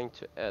trying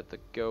to add the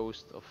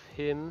ghost of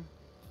him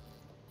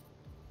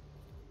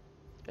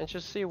and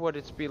just see what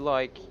it's be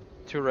like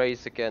to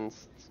race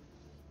against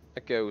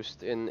a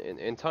ghost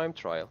in time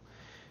trial.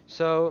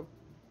 So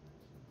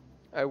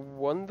I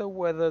wonder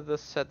whether the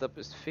setup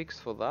is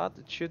fixed for that.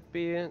 It should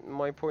be, in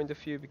my point of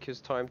view, because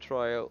time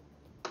trial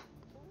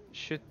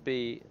should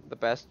be the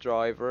best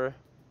driver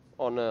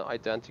on an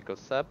identical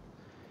setup.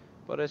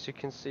 But as you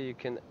can see, you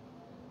can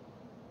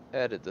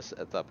edit the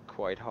setup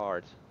quite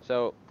hard.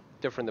 So,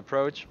 different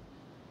approach.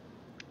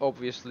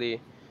 Obviously,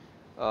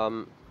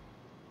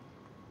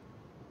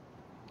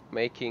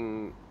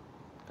 making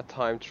a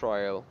time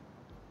trial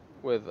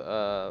with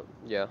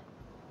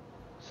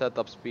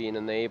setups being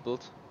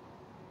enabled.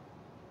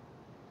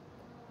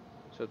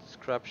 So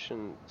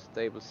description,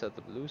 stable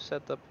setup, loose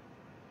setup.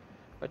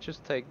 I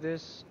just take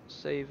this,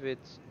 save it,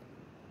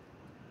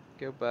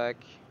 go back.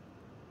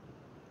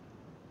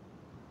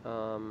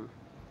 Oh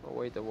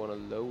wait, I want to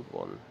load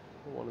one.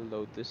 I want to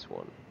load this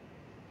one.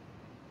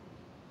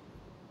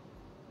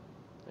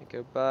 I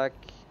go back,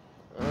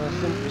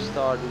 simply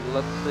start, and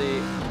let's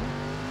see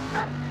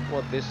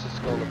what this is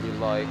gonna be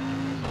like.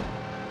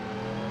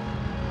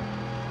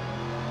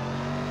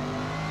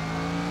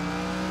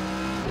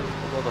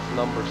 A lot of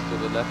numbers to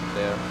the left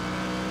there.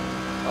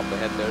 Up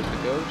ahead there's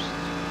the ghost.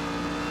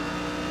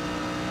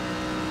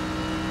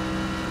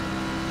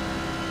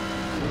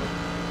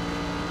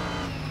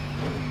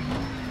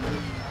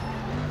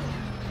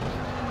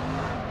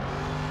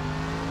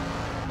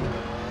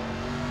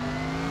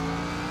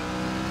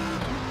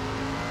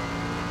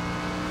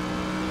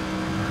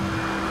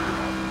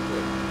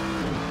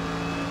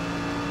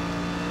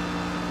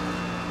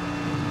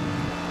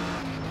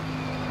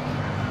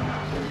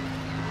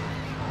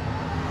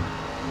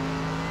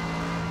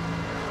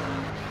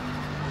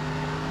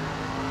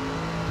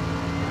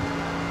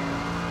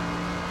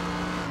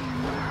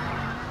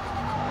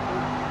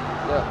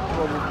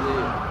 Probably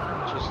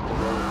just the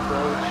wrong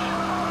approach.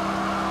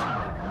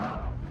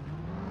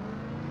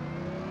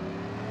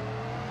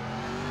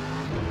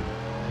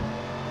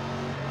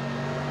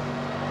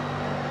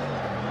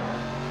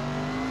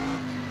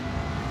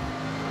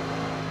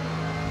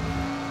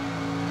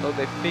 So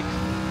they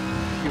fixed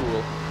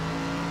fuel.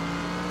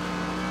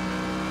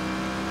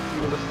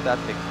 Fuel is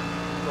static,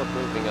 not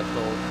moving at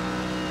all.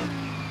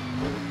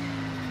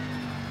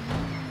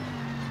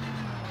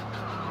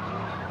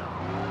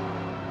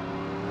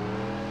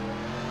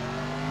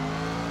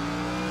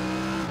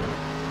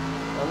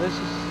 This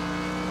is,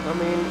 I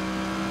mean,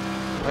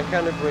 I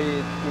can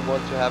agree you want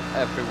to have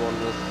everyone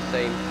with the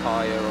same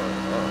tire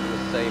or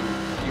the same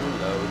fuel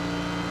load,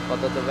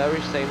 but at the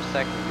very same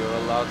second you're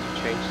allowed to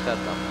change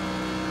setup,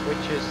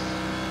 which is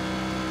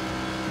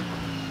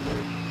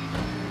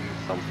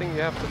something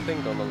you have to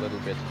think on a little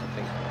bit, I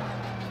think.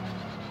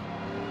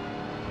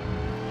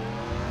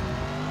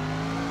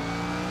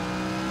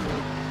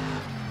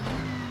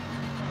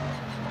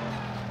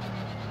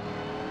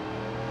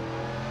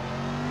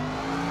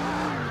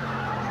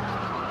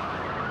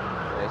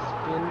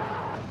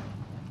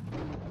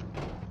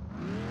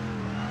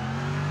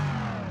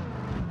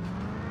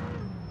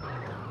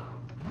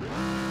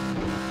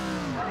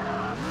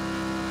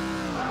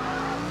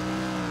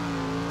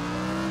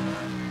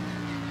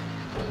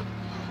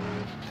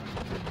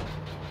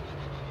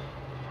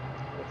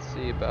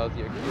 see about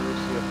the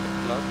accuracy of the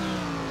clutch.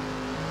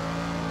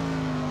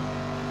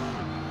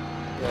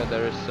 Yeah,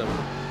 there is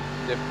some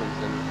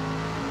difference in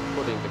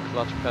putting the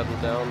clutch pedal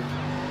down.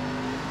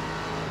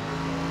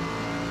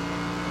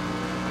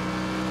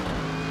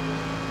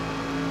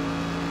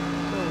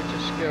 So we're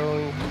just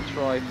going to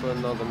try for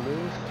another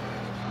move.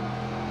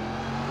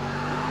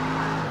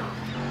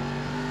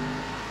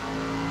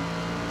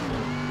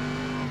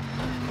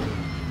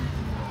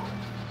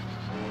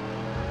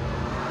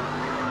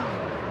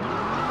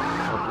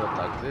 Not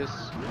like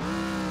this.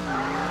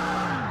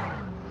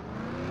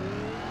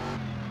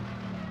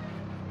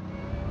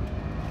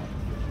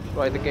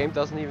 Right, the game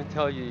doesn't even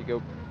tell you you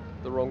go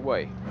the wrong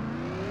way.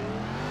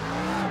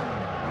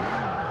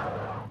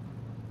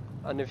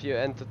 And if you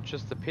enter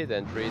just the pit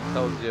entry, it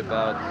tells you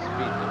about the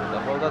speed limit.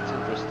 Well, that's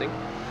interesting.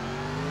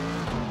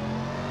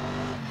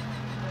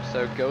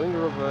 So going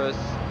reverse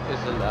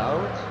is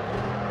allowed.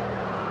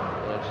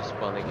 And I just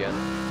spun again.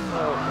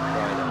 Oh, for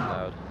crying out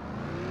loud.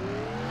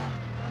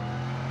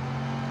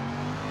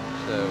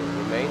 So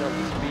remain on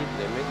the speed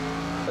limit,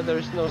 but there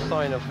is no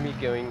sign of me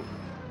going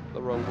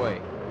the wrong way.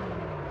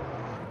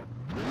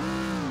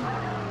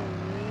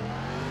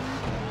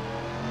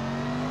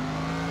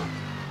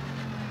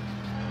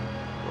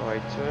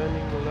 Right,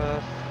 turning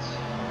left.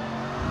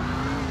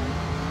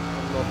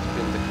 I'll not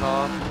spin the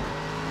car.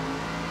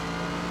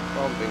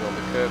 Bumping on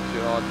the curb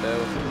too hard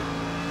though.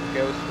 The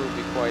ghost will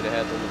be quite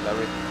ahead on the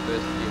very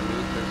first few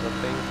meters, I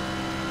think.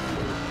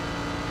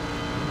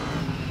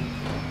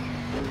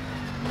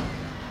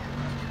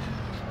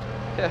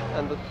 Yeah,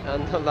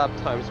 and the lap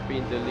time's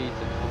been deleted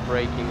for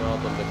braking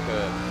out on the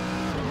curb.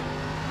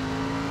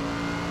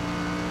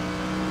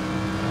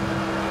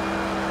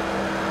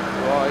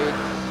 Right.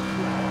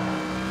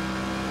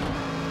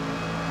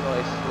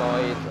 Nice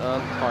slide,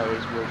 and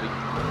tires will be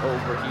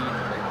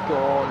overheated and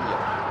gone. Yeah.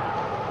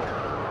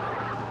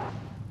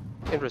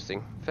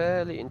 Interesting,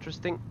 fairly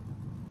interesting.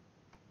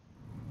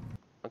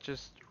 I'll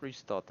just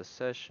restart the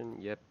session.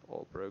 Yep,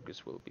 all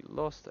progress will be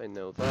lost, I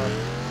know that.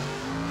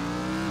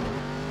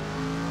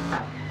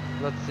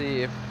 Let's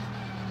see if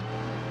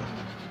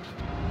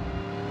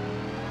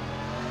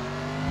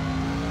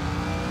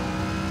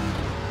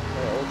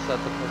my old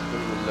setup has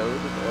been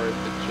reloaded or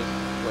if it just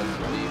went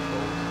to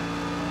default.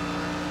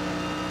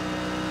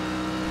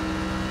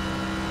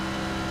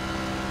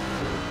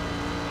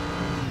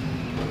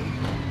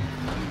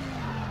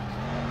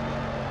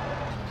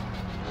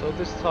 So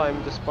this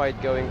time,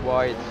 despite going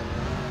wide,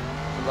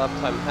 the lap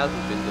time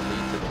hasn't been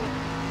deleted.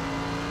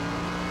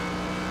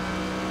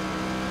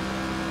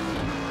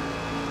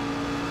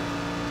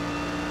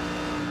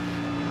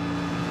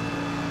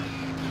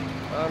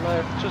 And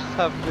I just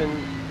have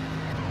been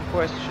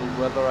questioned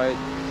whether I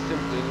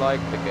simply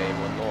like the game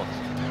or not.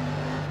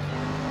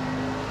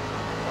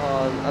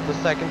 At the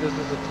second, this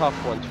is a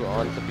tough one to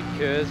answer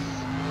because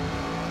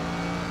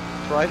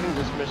driving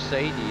this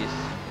Mercedes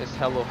is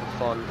hell of a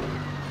fun.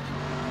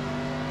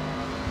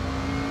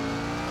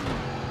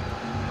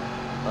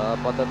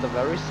 But at the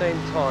very same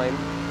time,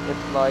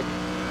 it's like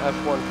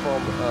F1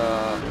 from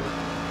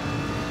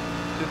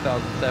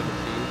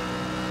 2017.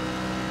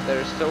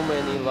 There's so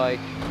many like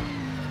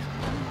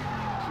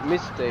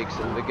mistakes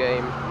in the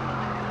game,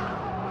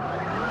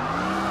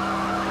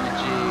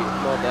 e.g.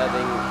 not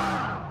adding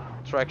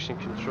traction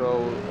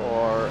control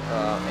or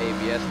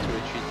ABS to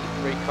a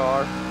GT3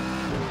 car.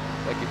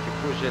 Like if you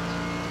push it,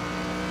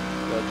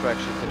 no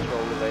traction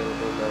control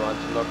available, no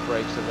anti-lock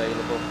brakes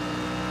available.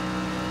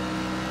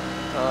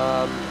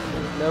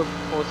 No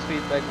force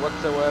feedback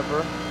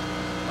whatsoever.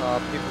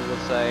 People will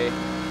say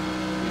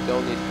you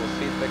don't need force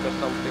feedback or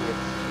something.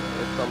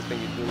 It's something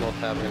you do not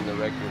have in the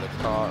regular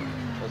car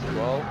as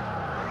well.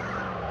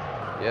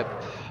 Yep,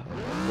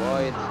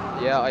 wide.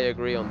 Yeah, I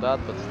agree on that,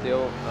 but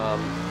still,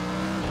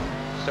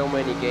 so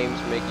many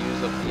games make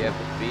use of the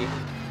FFB,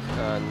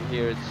 and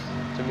here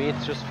to me it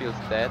just feels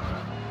dead.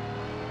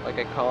 Like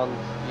I can't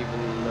even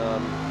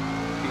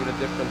feel the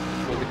difference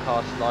between the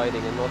car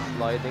sliding and not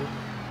sliding.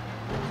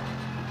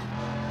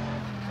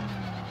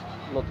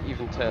 Not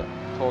even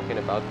talking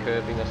about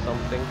curbing or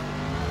something.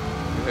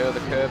 You hear the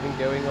curbing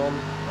going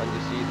on and you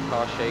see the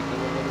car shaking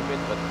a little bit,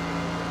 but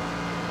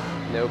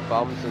no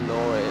bumps and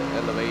no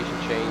elevation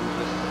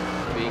changes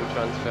being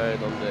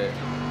transferred on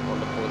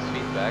the force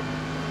feedback.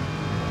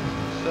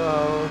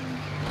 So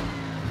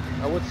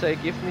I would say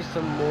give me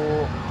some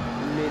more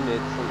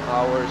minutes and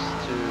hours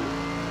to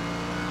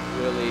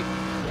really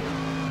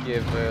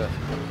give a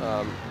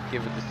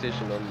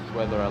decision on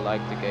whether I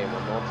like the game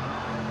or not.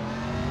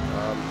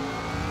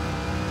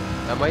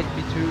 I might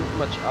be too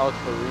much out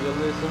for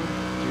realism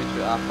due to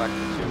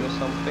rFactor 2 or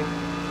something.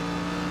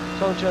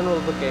 So in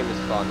general the game is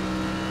fun,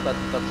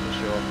 that's for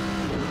sure.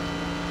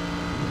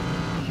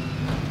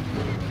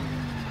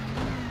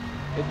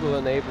 It will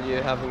enable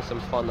you having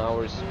some fun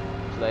hours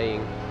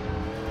playing.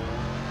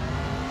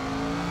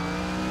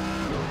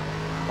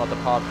 But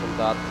apart from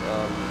that,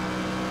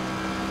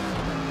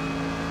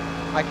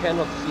 I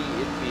cannot see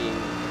it being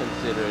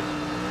considered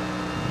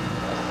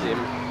a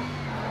sim.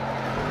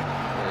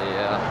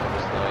 Yeah, that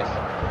was nice.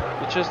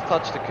 You just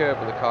touch the curb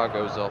and the car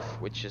goes off,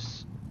 which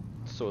is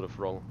sort of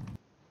wrong.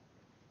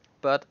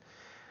 But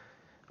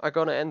I'm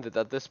gonna end it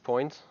at this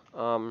point.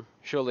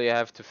 Surely I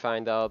have to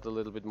find out a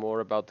little bit more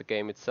about the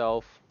game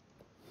itself.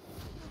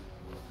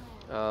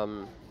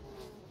 To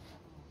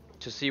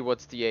see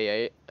what's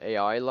the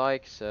AI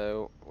like,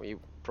 so we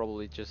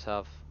probably just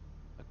have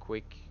a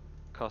quick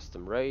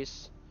custom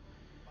race.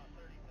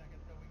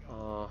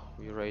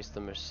 We raced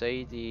the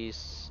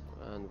Mercedes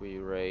and we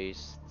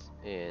raced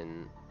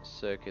in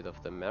Circuit of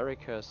the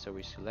Americas, so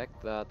we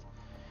select that.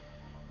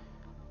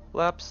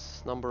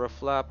 Laps, number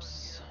of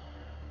laps,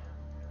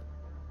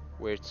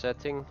 weird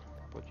setting,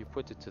 but you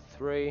put it to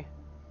 3.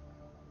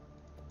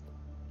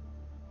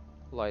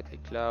 Lightly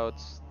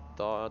clouds,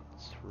 start,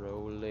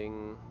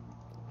 rolling,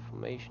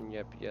 formation,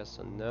 yep, yes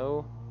and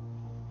no.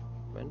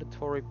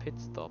 Mandatory pit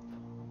stop.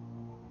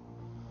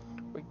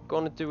 We're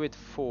gonna do it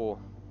 4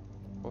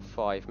 or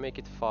 5, make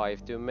it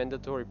 5. Do a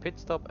mandatory pit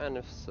stop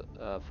and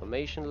a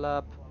formation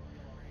lap.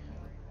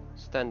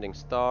 Standing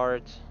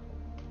start.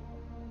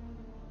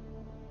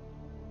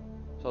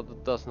 So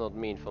that does not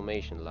mean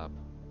formation lap.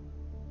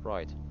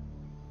 Right.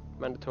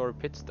 Mandatory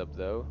pit stop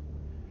though.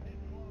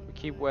 We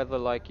keep weather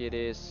like it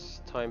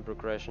is. Time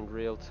progression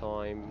real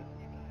time.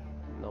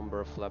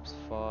 Number of laps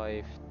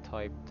 5.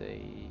 Type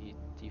date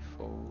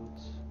default.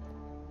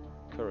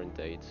 Current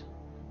date.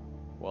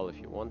 Well, if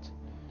you want.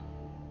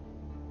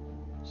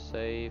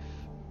 Save.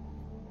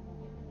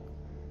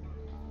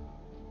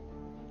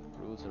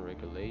 Rules and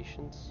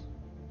regulations.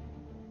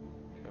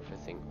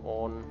 Everything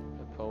on.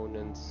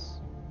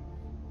 Opponents.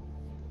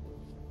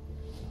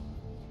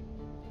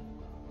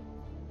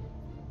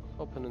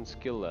 Opponent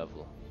skill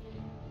level.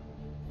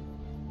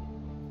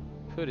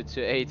 Put it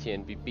to 80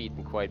 and be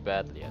beaten quite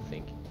badly, I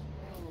think.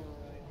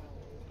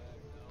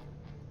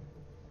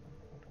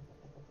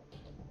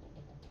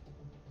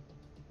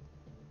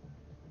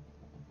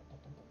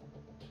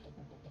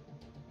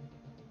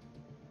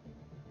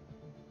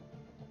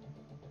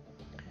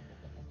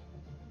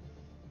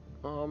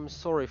 I'm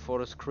sorry for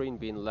the screen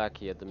being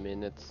laggy at the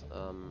minute.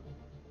 I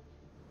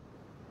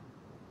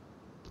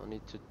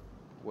need to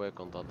work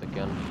on that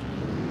again.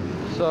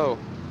 So,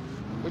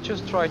 we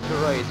just tried to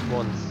race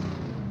once.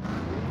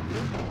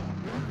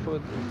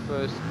 Put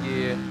first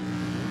gear.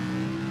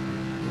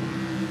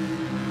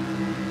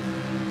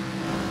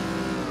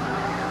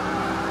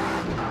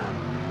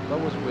 That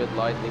was weird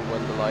lightning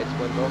when the lights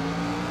went off.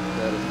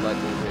 There is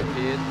lightning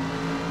reappeared.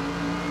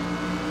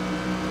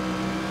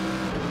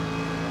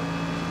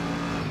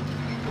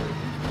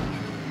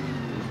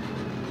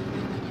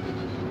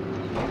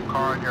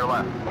 Car on your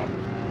left.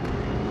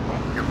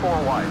 You're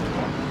 4 wide.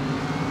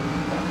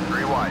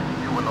 3 wide.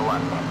 You win the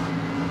left.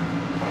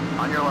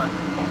 On your left.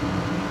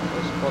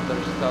 The spotter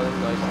is telling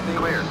nice things.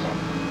 Clear.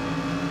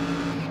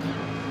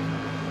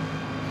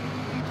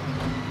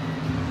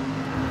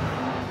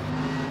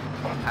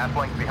 Half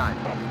length behind.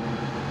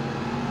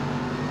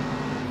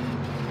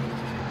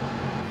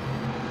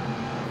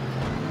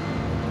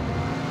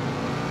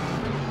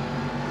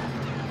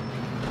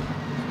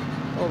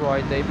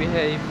 Alright, they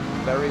behave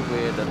very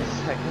weird at the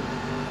second.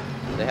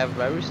 They have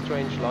very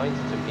strange lines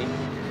to me.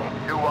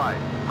 2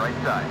 wide, right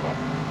side.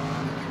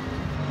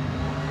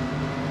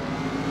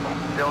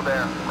 Still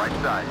there, right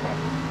side.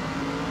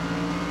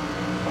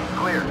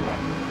 Clear.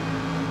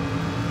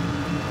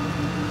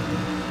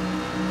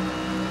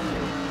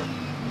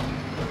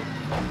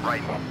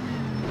 Right.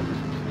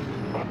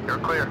 You're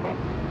clear.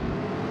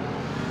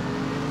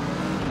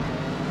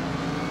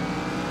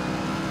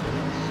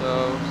 So,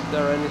 is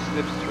there any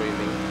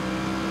slipstreaming?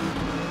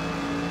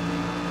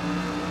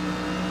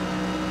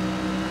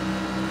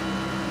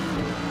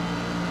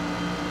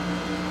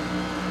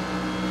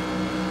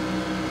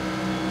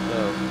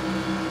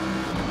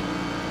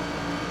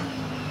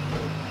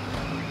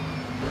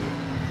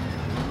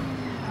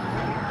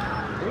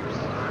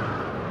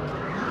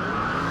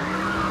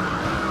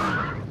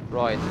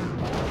 Right.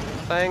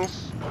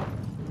 Thanks.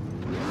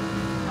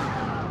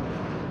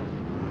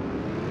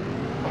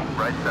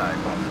 Right side.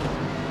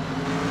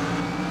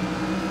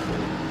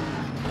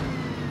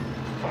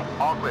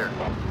 All clear.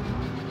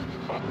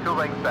 2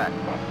 lengths back.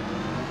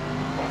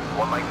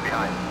 1 length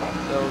behind.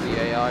 So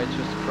the AI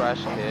just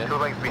crashed here. 2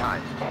 lengths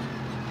behind.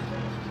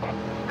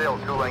 Still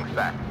 2 lengths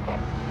back.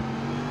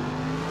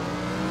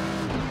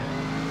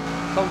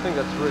 Something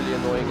that's really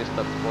annoying is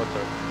that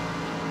spotter.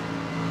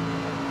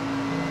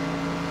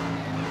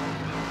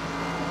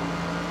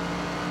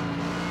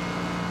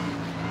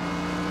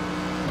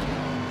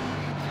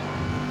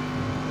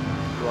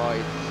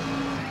 Right.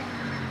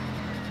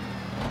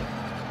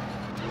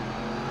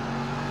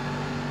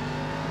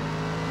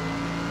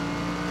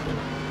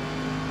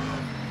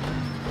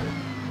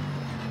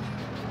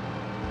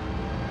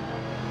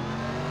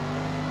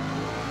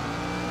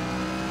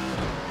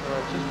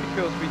 Just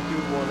because we do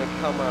want to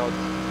come out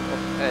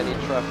of any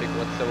traffic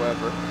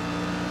whatsoever.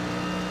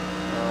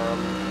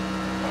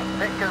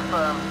 Hit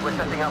confirm. We're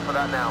setting up for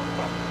that now.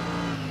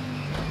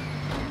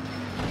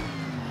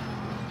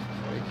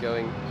 We're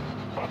going.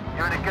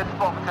 You're in a good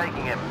spot for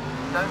taking him.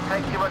 Don't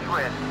take too much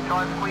risk.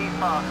 Try and squeeze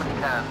past if you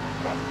can.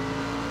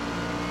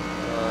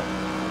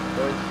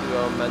 going to do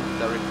our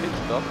mandatory pit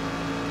stop.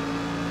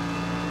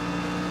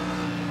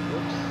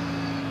 Oops.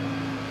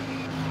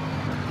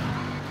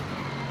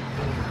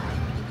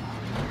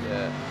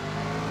 Yeah.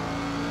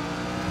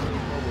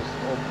 Almost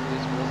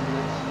obvious, wasn't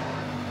it?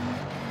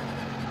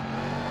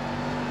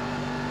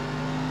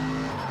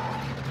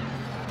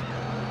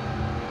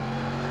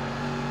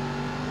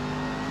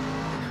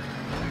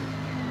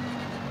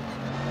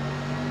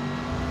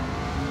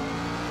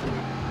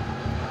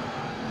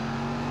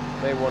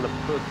 May want to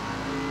put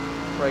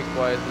brake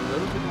wires a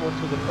little bit more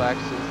to the back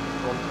since the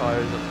front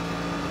tires are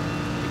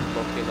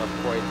blocking up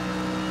quite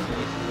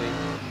easily.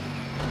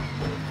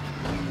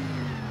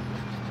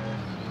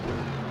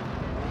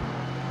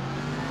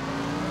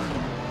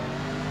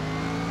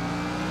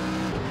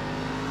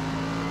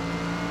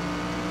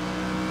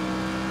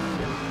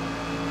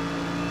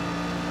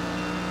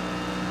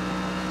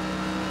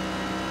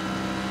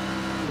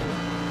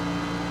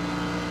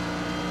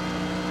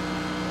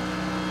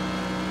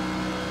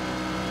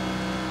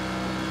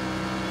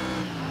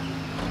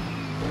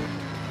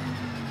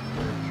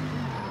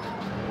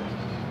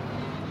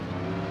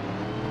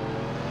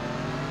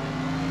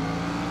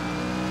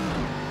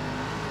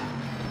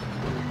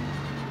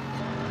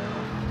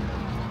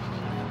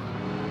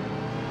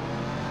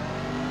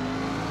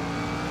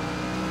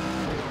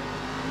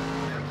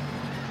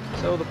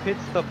 So the pit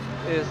stop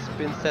is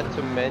been set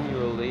to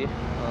manually,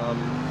 so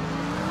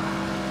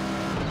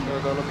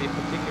we're gonna be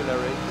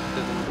particularly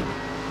interested in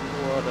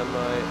what am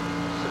I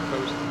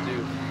supposed to do.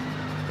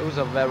 Those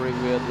are very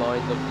weird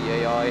lines of the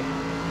AI.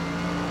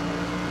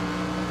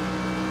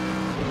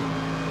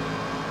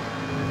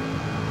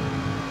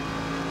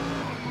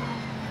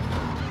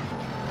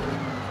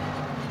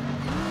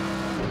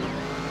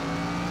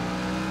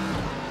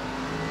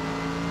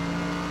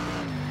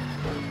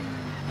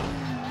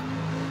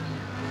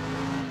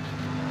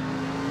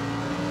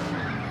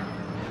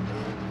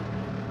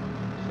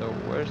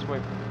 Where's my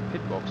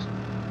pit box?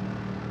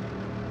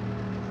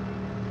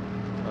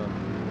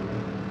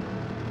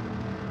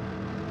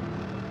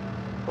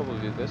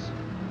 Probably this.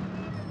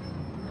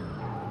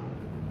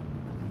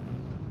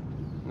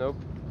 Nope.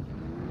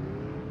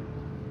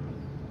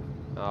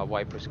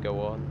 Wipers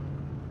go on.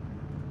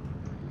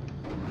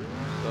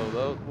 So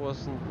that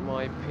wasn't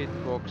my pit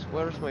box.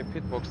 Where's my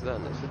pit box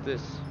then? Is it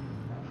this?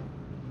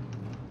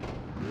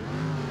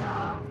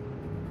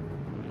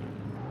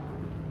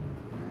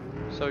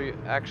 So you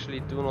actually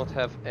do not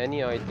have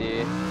any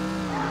idea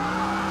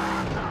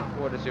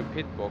what is your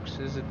pit box?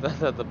 Is it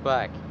that at the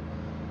back?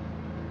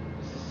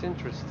 This is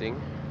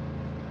interesting.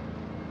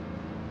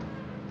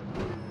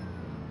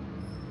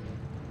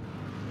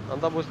 And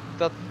that was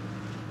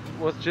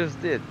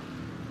just it.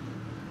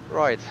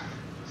 Right.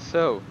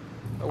 So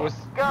I was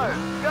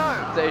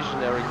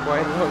stationary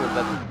quite long at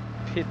that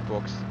pit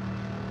box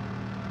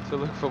to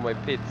look for my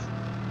pits.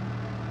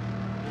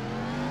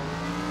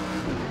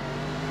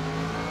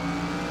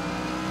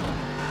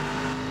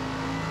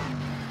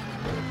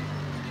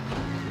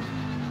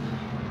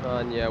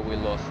 And yeah, we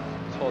lost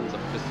tons of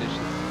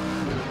positions,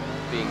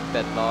 being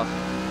dead last.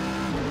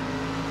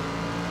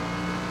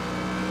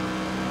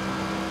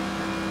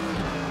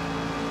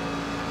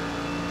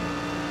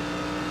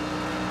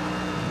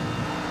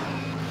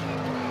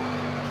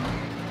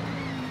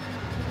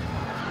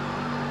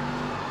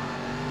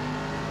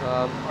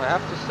 I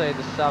have to say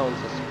the sounds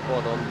are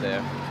spot on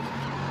there.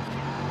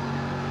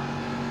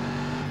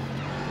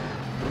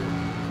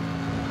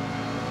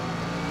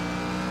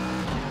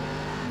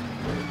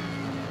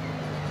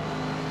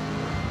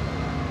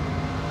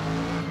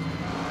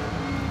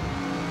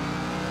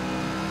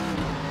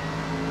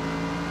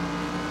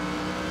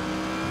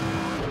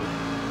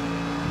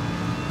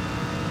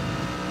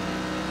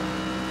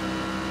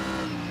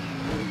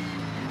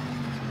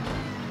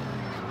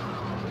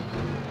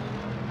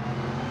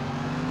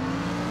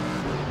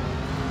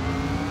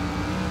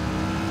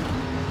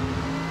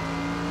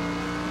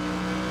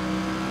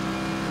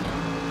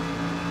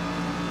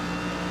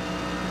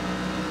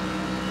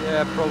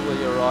 Yeah, probably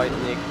you're right,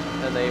 Nick.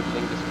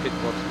 Enabling this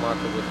pitbox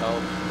marker would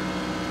help.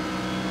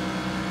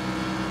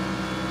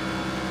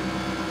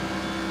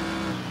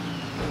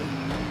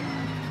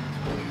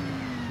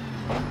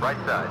 Right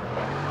side.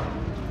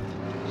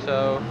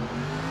 So,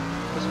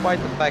 despite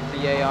the fact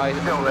the AI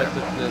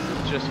aggressiveness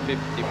is just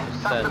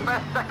 50%. That's the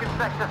best second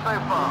sector so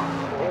far.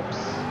 Oops.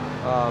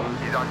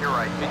 He's on your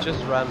right. He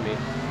just ran me.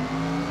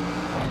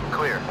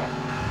 Clear.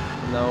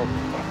 No,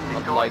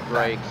 not like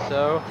brakes,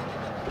 so...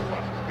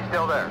 He's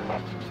still there.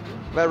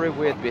 Very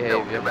weird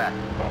behavior. Back.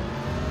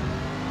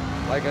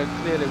 Like I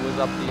clearly was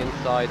up the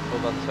inside for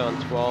that turn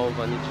 12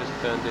 and he just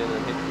turned in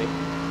and hit me.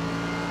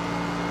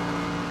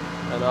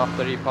 And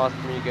after he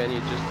passed me again, he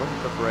just went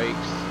for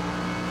brakes.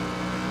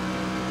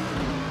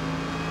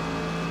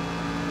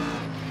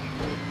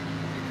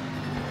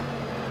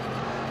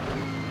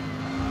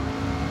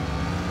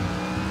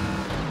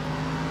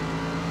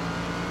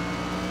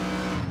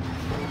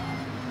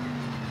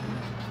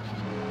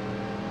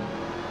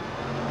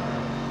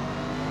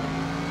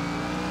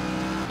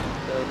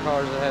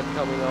 Cars ahead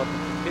coming out of the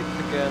pits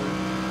again,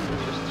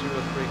 just 2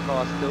 or 3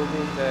 car still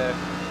being there.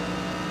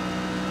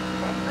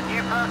 A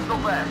new personal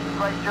best.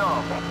 Great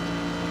job.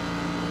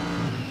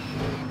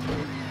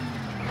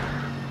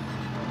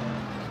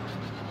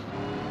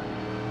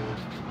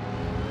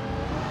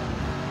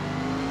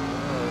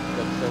 Oh, I've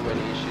got so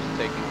many issues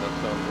taking that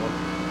turn one.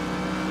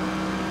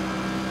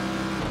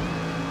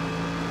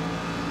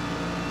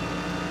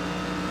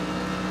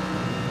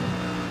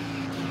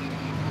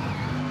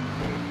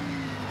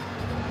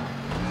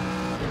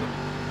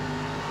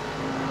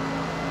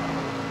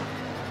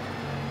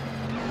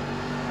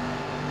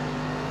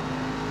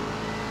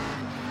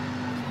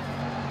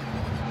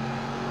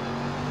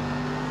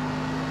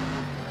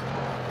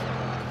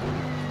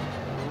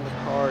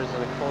 On a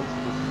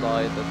constant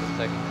slide at the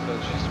second, so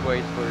just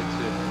wait for it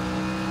to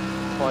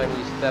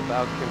finally step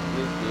out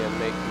completely and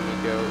make me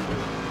go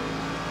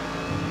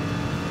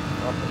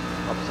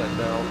upside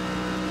down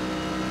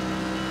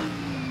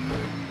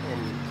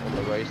on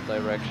the race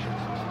direction.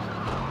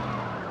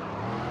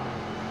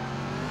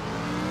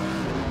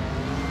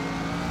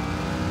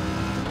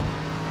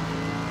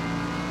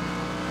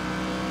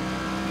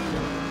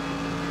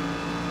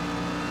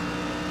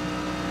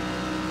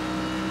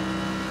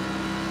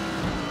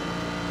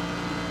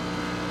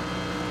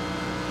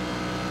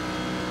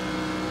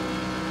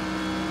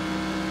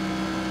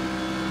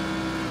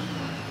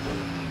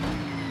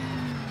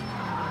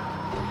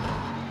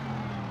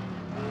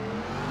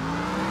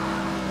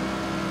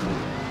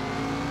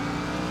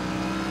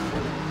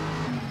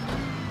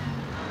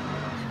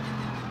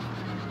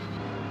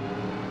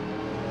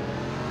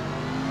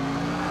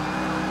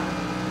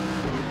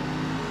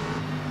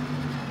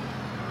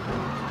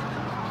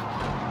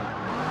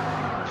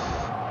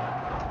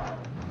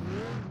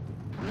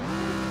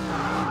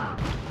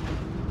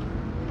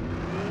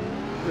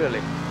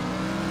 Really?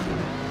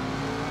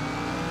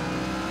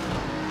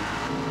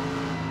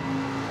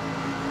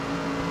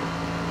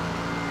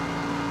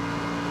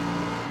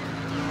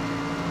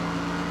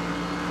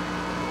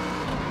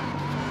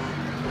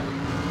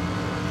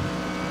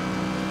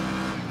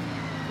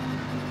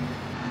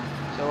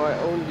 So I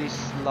only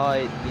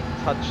slightly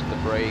touched the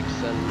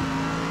brakes and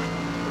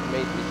it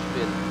made me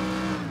spin.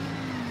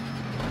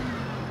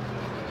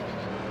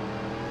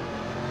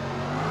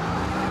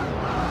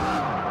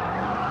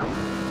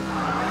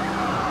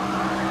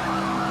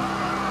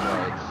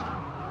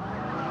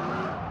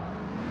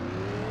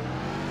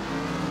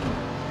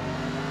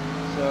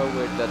 So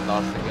we're dead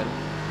last again.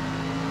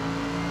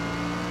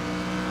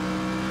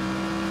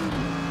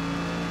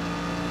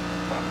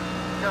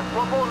 Just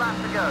one more lap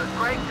to go.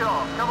 Great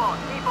job. Come on,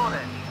 keep on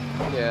it.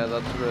 Yeah,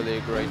 that's really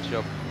a great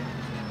job.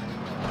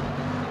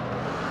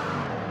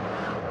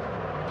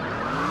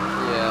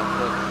 Yeah,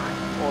 but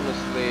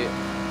honestly,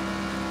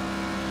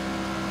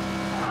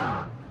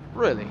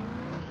 really.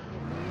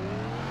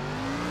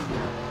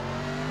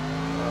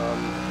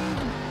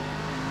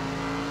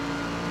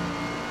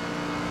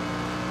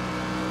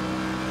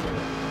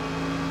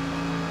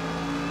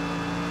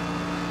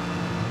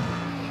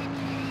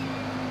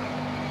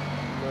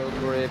 No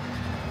grip,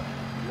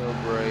 no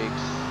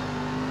brakes,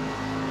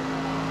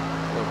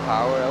 no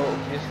power,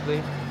 obviously.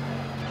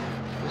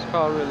 This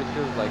car really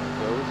feels like a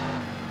boat.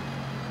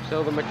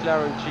 So the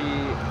McLaren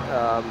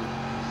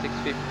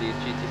G650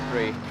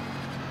 GT3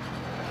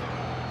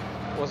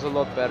 was a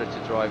lot better to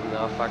drive in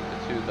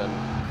rFactor 2 than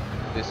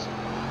this.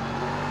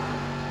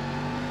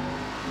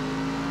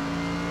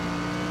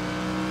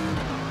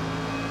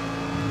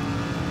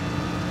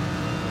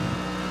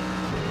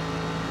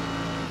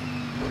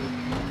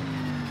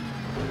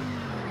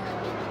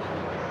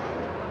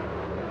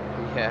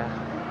 Yeah,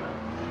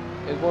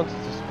 it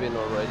wanted to spin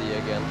already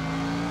again.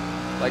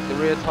 Like the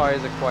rear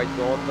tires are quite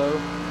gone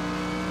though.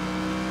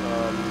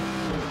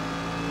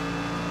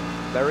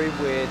 Very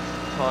weird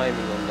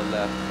timing on the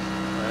left,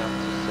 I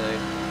have to say.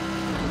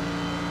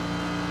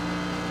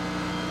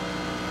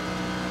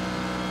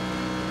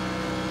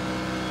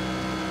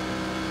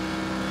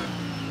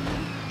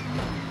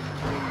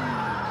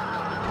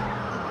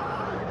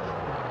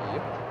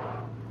 Yep.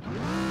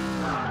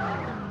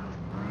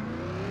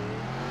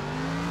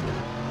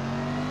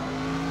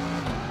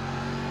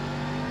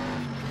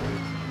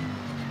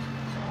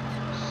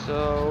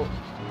 So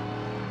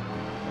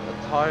the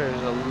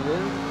tires are a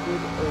little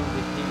bit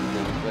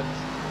overheating, but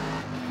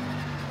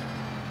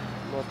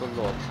not a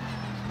lot.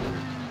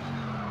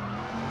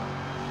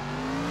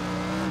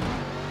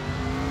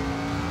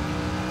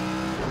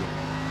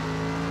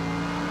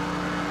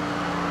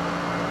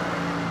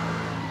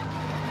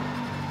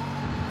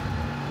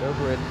 No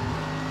grid.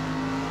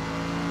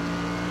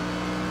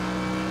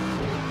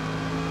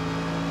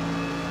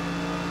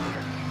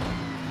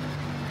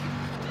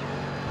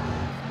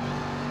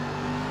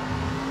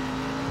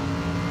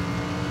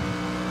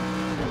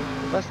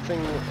 Best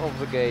thing of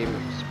the game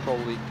is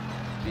probably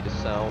be the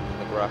sound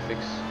and the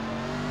graphics.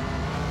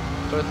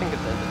 So I think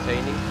it's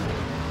entertaining.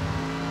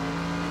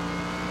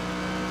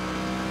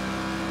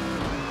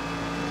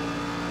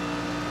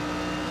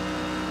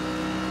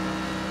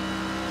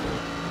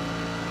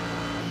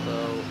 So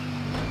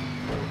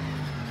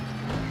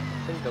I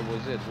think that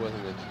was it,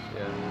 wasn't it?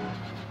 Yeah.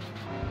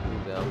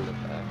 Cool down the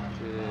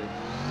active.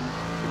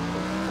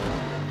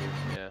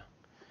 Yeah.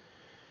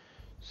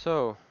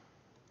 So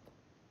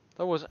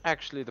that was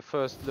actually the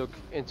first look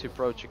into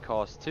Project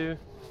Cars 2.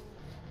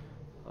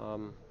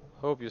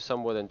 Hope you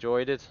somewhat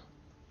enjoyed it.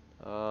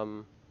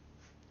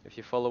 If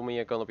you follow me,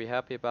 I'm gonna be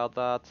happy about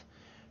that.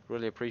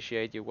 Really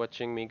appreciate you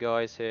watching me,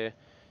 guys, here.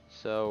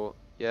 So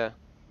yeah,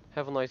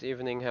 have a nice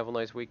evening, have a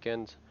nice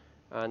weekend,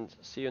 and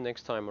see you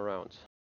next time around.